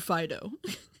as Good Fido.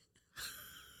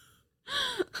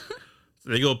 So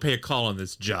they go pay a call on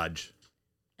this judge.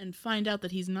 And find out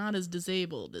that he's not as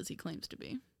disabled as he claims to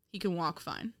be. He can walk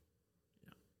fine.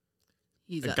 Yeah.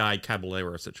 He's a Guy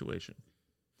Caballero situation.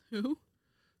 Who?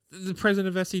 The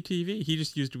president of SCTV. He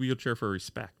just used a wheelchair for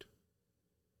respect.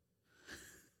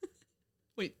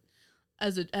 Wait,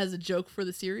 as a joke for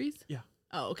the series? Yeah.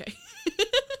 Oh, okay.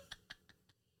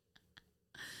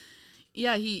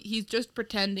 Yeah, he's just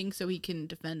pretending so he can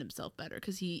defend himself better,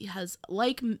 because he has,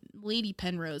 like Lady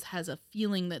Penrose, has a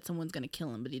feeling that someone's going to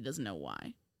kill him, but he doesn't know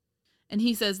why. And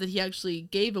he says that he actually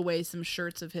gave away some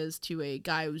shirts of his to a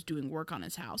guy who was doing work on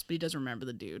his house, but he doesn't remember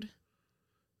the dude.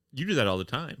 You do that all the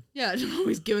time. Yeah, I'm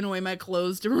always giving away my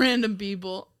clothes to random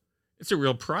people. It's a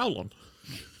real problem.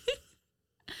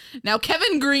 Now,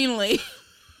 Kevin Greenlee.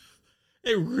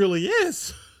 It really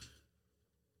is.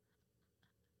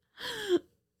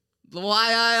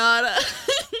 Why I oughta.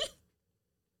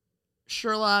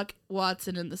 Sherlock,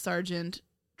 Watson, and the sergeant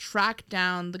track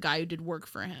down the guy who did work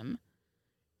for him.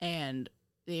 And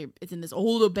it's in this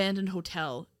old abandoned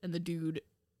hotel. And the dude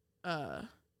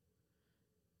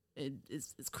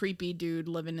is this creepy dude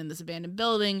living in this abandoned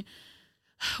building.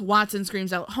 Watson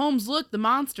screams out, "Holmes, look, the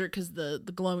monster," because the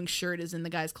glowing shirt is in the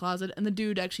guy's closet, and the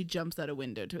dude actually jumps out a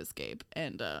window to escape.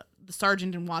 And the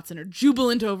sergeant and Watson are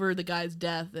jubilant over the guy's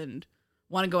death and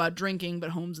want to go out drinking,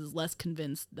 but Holmes is less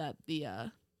convinced that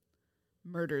the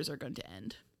murders are going to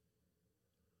end.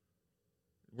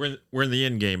 We're in the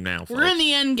end game now, folks. We're in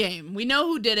the end game. We know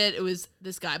who did it. It was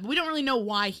this guy, but we don't really know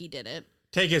why he did it.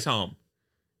 Take us home.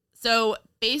 So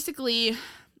basically,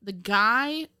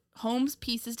 Holmes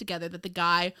pieces together that the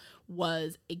guy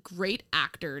was a great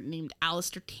actor named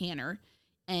Alistair Tanner,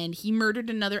 and he murdered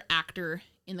another actor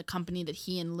in the company that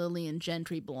he and Lillian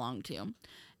Gentry belonged to.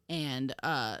 And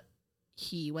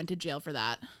he went to jail for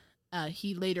that.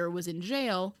 He later was in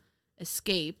jail,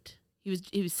 escaped. He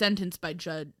was sentenced by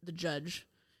the judge,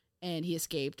 and he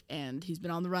escaped, and he's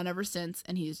been on the run ever since,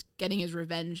 and he's getting his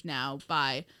revenge now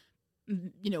by,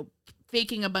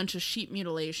 faking a bunch of sheep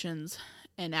mutilations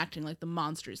and acting like the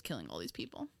monster is killing all these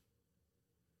people.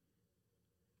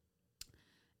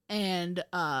 And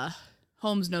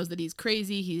Holmes knows that he's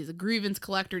crazy. He's a grievance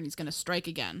collector, and he's going to strike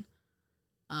again.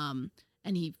 And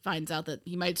he finds out that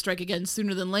he might strike again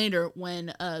sooner than later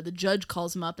when the judge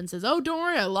calls him up and says, "Oh, don't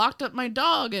worry, I locked up my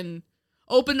dog and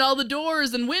opened all the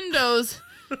doors and windows.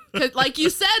 'Cause, like you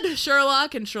said,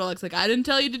 Sherlock." And Sherlock's like, "I didn't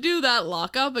tell you to do that.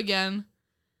 Lock up again."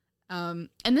 And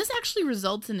this actually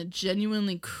results in a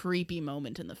genuinely creepy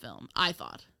moment in the film, I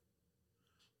thought.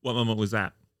 What moment was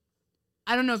that?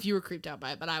 I don't know if you were creeped out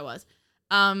by it, but I was.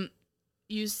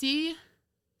 You see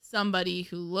somebody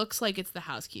who looks like it's the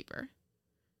housekeeper.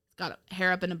 He's got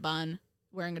hair up in a bun,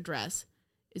 wearing a dress,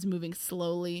 is moving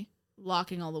slowly,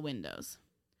 locking all the windows.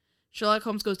 Sherlock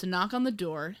Holmes goes to knock on the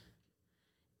door,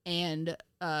 and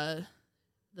the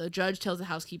judge tells the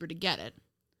housekeeper to get it.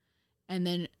 And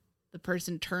then the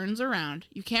person turns around.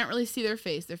 You can't really see their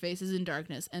face. Their face is in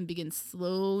darkness, and begins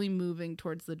slowly moving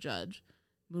towards the judge,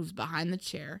 moves behind the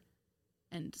chair,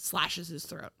 and slashes his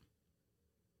throat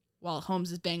while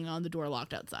Holmes is banging on the door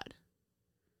locked outside.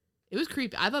 It was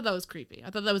creepy. I thought that was creepy. I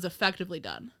thought that was effectively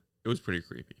done. It was pretty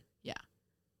creepy. Yeah.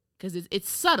 Because it's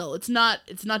subtle. It's not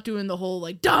doing the whole,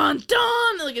 like, dun,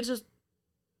 dun! Like, it's just,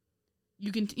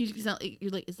 you can sound,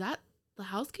 you're like, is that the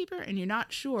housekeeper? And you're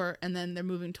not sure, and then they're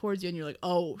moving towards you, and you're like,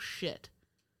 oh, shit.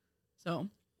 So,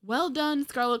 well done,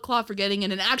 Scarlet Claw, for getting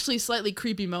in an actually slightly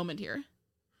creepy moment here.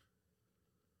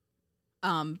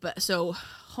 But so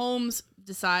Holmes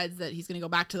decides that he's going to go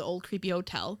back to the old creepy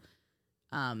hotel,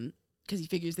 because he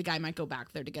figures the guy might go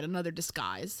back there to get another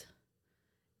disguise.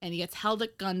 And he gets held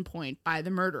at gunpoint by the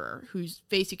murderer, whose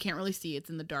face you can't really see. It's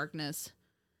in the darkness.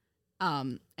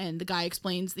 And the guy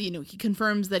explains that, he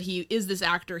confirms that he is this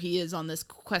actor. He is on this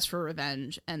quest for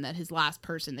revenge, and that his last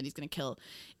person that he's going to kill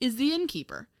is the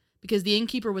innkeeper, because the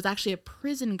innkeeper was actually a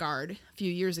prison guard a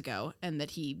few years ago, and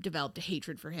that he developed a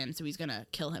hatred for him, so he's going to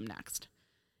kill him next.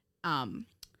 And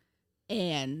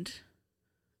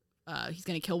he's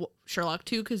going to kill Sherlock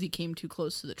too, because he came too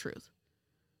close to the truth.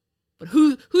 But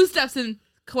who steps in,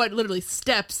 quite literally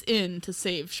steps in to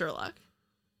save Sherlock?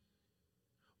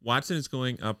 Watson is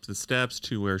going up the steps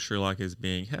to where Sherlock is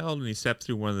being held, and he steps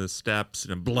through one of the steps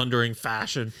in a blundering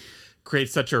fashion,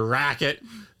 creates such a racket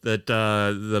that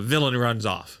the villain runs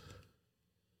off.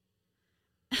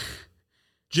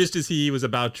 Just as he was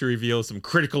about to reveal some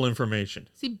critical information.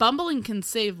 See, bumbling can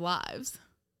save lives.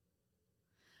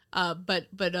 But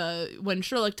when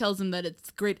Sherlock tells him that it's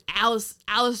great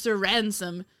Alistair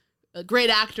Ransom, a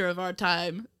great actor of our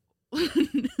time,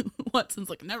 Watson's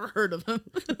like, never heard of him.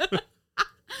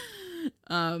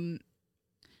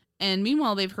 And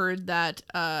meanwhile, they've heard that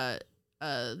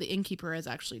the innkeeper has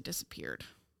actually disappeared.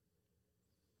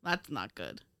 That's not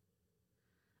good.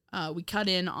 We cut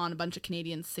in on a bunch of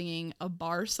Canadians singing a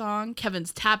bar song.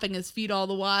 Kevin's tapping his feet all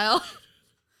the while,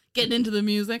 getting into the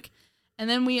music. And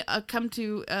then we come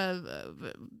to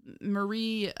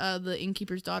Marie, the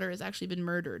innkeeper's daughter, has actually been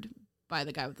murdered by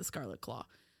the guy with the scarlet claw.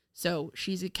 So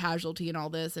she's a casualty in all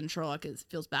this, and Sherlock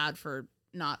feels bad for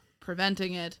not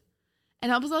preventing it.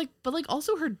 And I was like, but like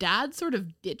also her dad sort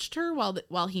of ditched her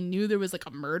while he knew there was like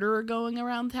a murderer going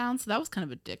around town. So that was kind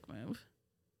of a dick move.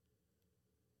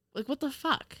 Like, what the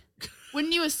fuck?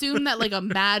 Wouldn't you assume that like a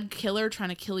mad killer trying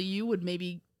to kill you would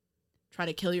maybe try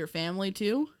to kill your family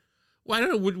too? Well, I don't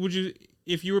know. Would you,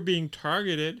 if you were being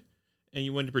targeted and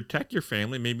you wanted to protect your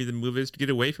family, maybe the move is to get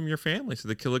away from your family so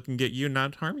the killer can get you and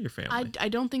not harm your family. I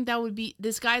don't think that would be...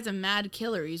 This guy's a mad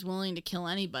killer. He's willing to kill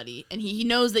anybody. And he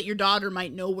knows that your daughter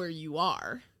might know where you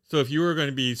are. So if you were going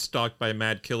to be stalked by a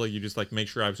mad killer, you just like make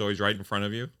sure I was always right in front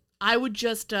of you? I would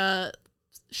just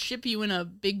ship you in a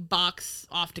big box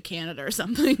off to Canada or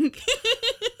something.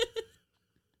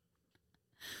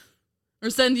 Or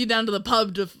send you down to the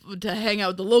pub to hang out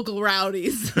with the local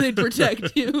rowdies. They'd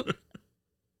protect you.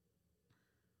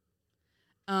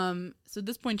 So at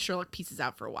this point, Sherlock pieces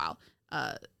out for a while.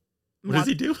 What does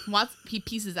he do? He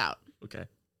pieces out. Okay.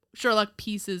 Sherlock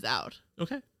pieces out.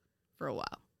 Okay. For a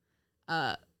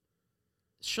while.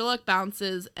 Sherlock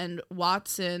bounces, and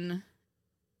Watson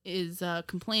is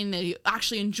complaining that he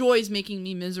actually enjoys making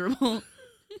me miserable.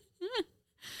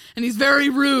 And he's very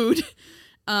rude.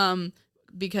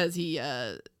 Because he,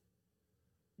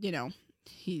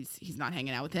 he's not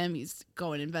hanging out with him. He's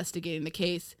going investigating the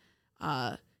case.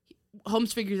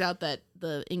 Holmes figures out that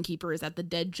the innkeeper is at the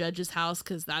dead judge's house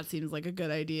because that seems like a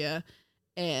good idea.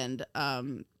 And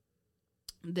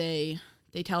they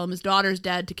tell him his daughter's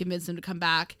dead to convince him to come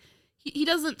back. He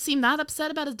doesn't seem that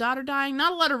upset about his daughter dying.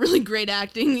 Not a lot of really great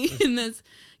acting in this.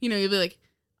 You'll be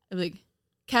like,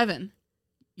 Kevin,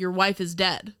 your wife is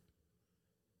dead.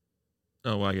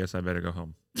 Oh, well, I guess I better go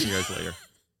home. See you guys later.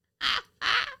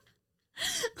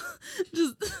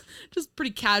 just pretty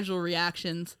casual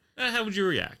reactions. How would you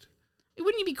react?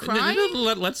 Wouldn't you be crying?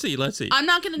 No, let's see. I'm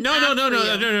not going to.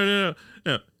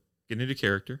 No. Get into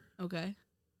character. Okay.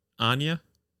 Anya,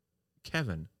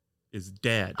 Kevin is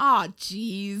dead. Aw,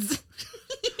 jeez.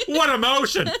 What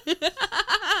emotion!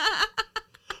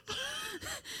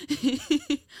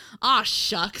 Aw,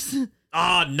 shucks.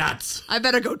 Aw, nuts. I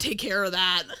better go take care of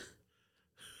that.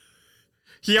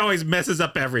 He always messes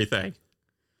up everything.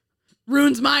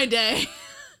 Ruins my day.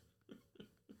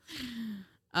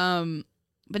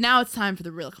 But now it's time for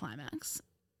the real climax.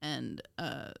 And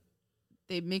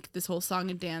they make this whole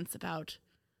song and dance about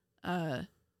the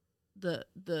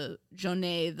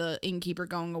Jaunet, the innkeeper,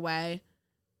 going away.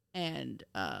 And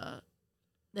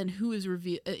then who is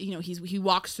revealed? He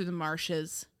walks through the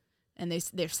marshes, and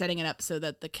they're setting it up so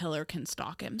that the killer can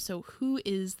stalk him. So who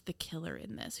is the killer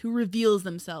in this? Who reveals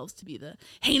themselves to be the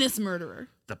heinous murderer?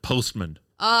 The postman.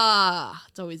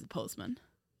 It's always the postman.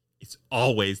 It's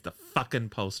always the fucking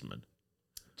postman.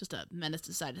 Just a menace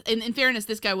to society. And in fairness,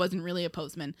 this guy wasn't really a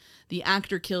postman. The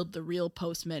actor killed the real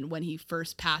postman when he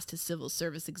first passed his civil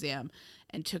service exam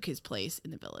and took his place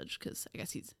in the village, because I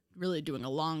guess he's really doing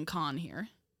a long con here.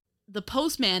 The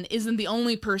postman isn't the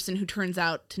only person who turns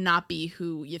out to not be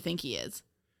who you think he is.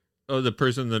 Oh, the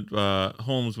person that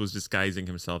Holmes was disguising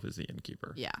himself as the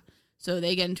innkeeper. Yeah. So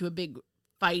they get into a big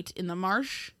fight in the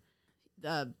marsh.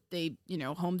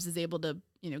 Holmes is able to,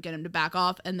 get him to back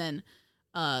off, and then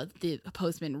the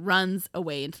postman runs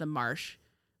away into the marsh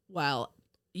while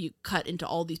you cut into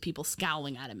all these people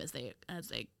scowling at him as they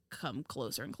come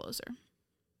closer and closer.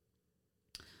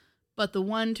 But the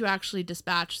one to actually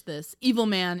dispatch this evil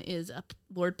man is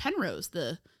Lord Penrose,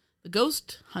 the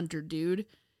ghost hunter dude.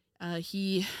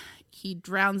 He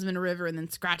drowns him in a river and then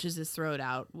scratches his throat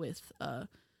out with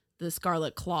the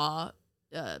scarlet claw,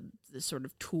 this sort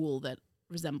of tool that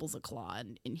resembles a claw,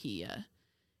 and he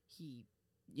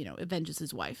avenges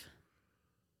his wife.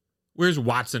 Where's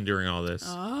Watson during all this?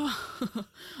 So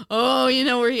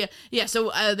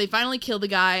they finally kill the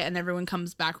guy, and everyone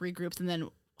comes back, regroups, and then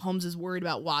Holmes is worried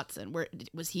about Watson. Where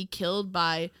was he killed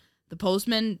by the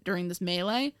postman during this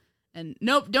melee? And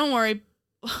nope, don't worry.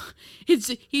 He's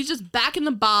just back in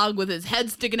the bog with his head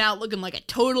sticking out, looking like a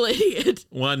total idiot.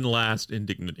 One last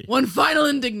indignity. One final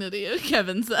indignity,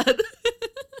 Kevin said.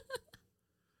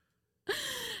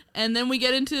 And then we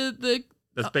get into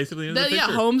that's basically the picture.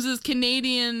 Yeah, Holmes's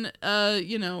Canadian,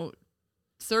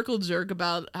 circle jerk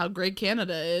about how great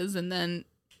Canada is, and then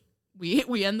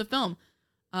we end the film.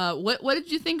 What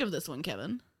did you think of this one,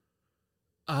 Kevin?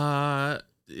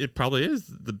 It probably is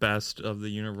the best of the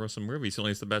Universal movies.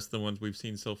 Certainly, it's the best of the ones we've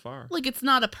seen so far. Like, it's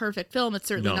not a perfect film. It's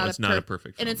certainly not a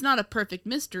perfect film. And it's not a perfect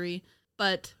mystery,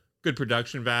 but good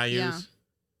production values, yeah.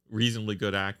 Reasonably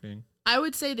good acting. I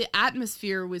would say the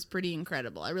atmosphere was pretty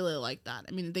incredible. I really like that.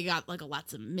 I mean, they got like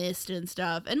lots of mist and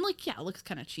stuff, and it looks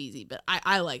kind of cheesy, but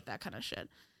I like that kind of shit.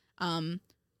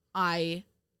 I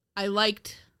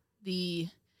liked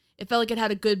it felt like it had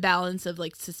a good balance of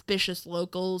suspicious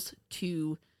locals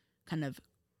to kind of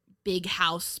big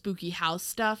house, spooky house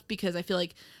stuff, because I feel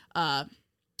like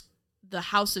the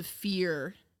House of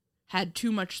Fear had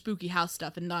too much spooky house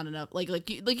stuff and not enough.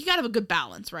 You gotta have a good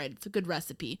balance, right? It's a good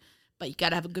recipe, but you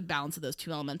gotta have a good balance of those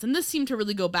two elements. And this seemed to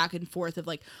really go back and forth of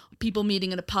people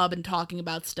meeting in a pub and talking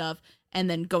about stuff, and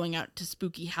then going out to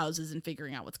spooky houses and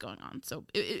figuring out what's going on. So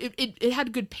it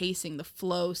had good pacing. The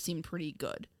flow seemed pretty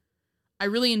good. I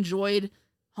really enjoyed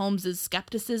Holmes's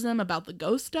skepticism about the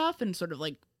ghost stuff, and sort of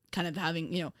kind of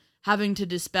having to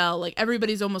dispel,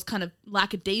 everybody's almost kind of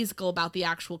lackadaisical about the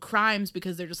actual crimes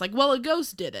because they're just well, a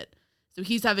ghost did it. So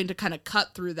he's having to kind of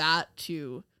cut through that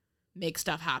to make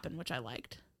stuff happen, which I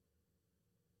liked.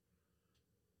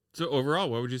 So overall,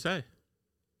 what would you say?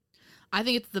 I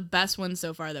think it's the best one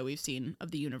so far that we've seen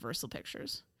of the Universal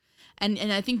Pictures. And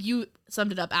I think you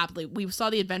summed it up aptly. We saw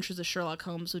The Adventures of Sherlock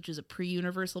Holmes, which is a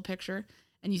pre-Universal picture,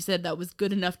 and you said that was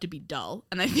good enough to be dull.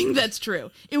 And I think that's true.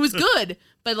 It was good,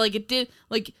 but like it did,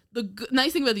 like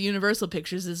nice thing about the Universal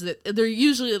Pictures is that they're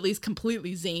usually at least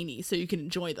completely zany, so you can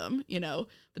enjoy them, you know?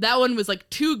 But that one was like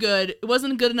too good. It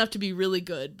wasn't good enough to be really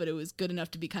good, but it was good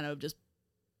enough to be kind of just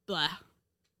blah.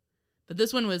 But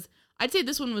this one was, I'd say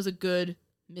this one was a good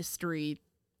mystery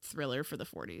thriller for the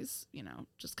 40s, you know,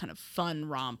 just kind of fun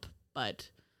romp, but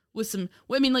with some,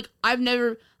 I mean, like I've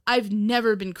never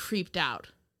been creeped out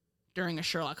during a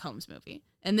Sherlock Holmes movie.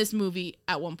 And this movie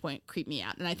at one point creeped me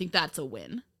out. And I think that's a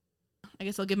win. I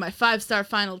guess I'll give my 5-star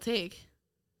final take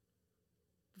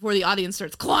before the audience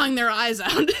starts clawing their eyes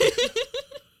out.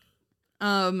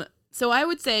 So I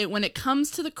would say when it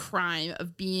comes to the crime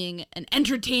of being an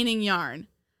entertaining yarn,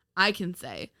 I can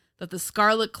say that the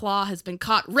Scarlet Claw has been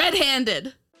caught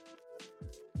red-handed.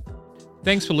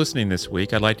 Thanks for listening this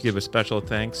week. I'd like to give a special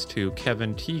thanks to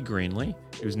Kevin T. Greenlee,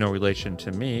 who's no relation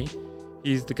to me.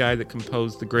 He's the guy that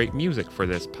composed the great music for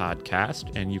this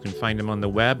podcast, and you can find him on the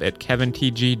web at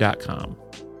kevintg.com.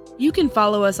 You can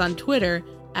follow us on Twitter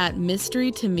at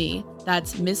Mystery to Me.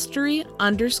 That's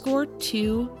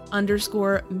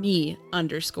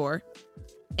mystery_2_me_.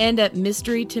 And at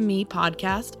Mystery to Me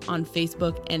Podcast on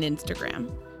Facebook and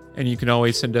Instagram. And you can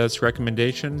always send us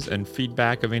recommendations and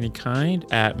feedback of any kind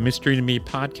at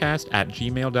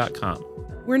mysterytomepodcast@gmail.com.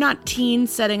 We're not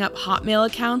teens setting up Hotmail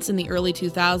accounts in the early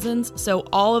 2000s, so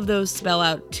all of those spell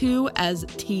out 2 as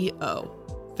T-O.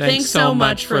 Thanks so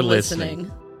much for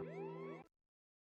listening.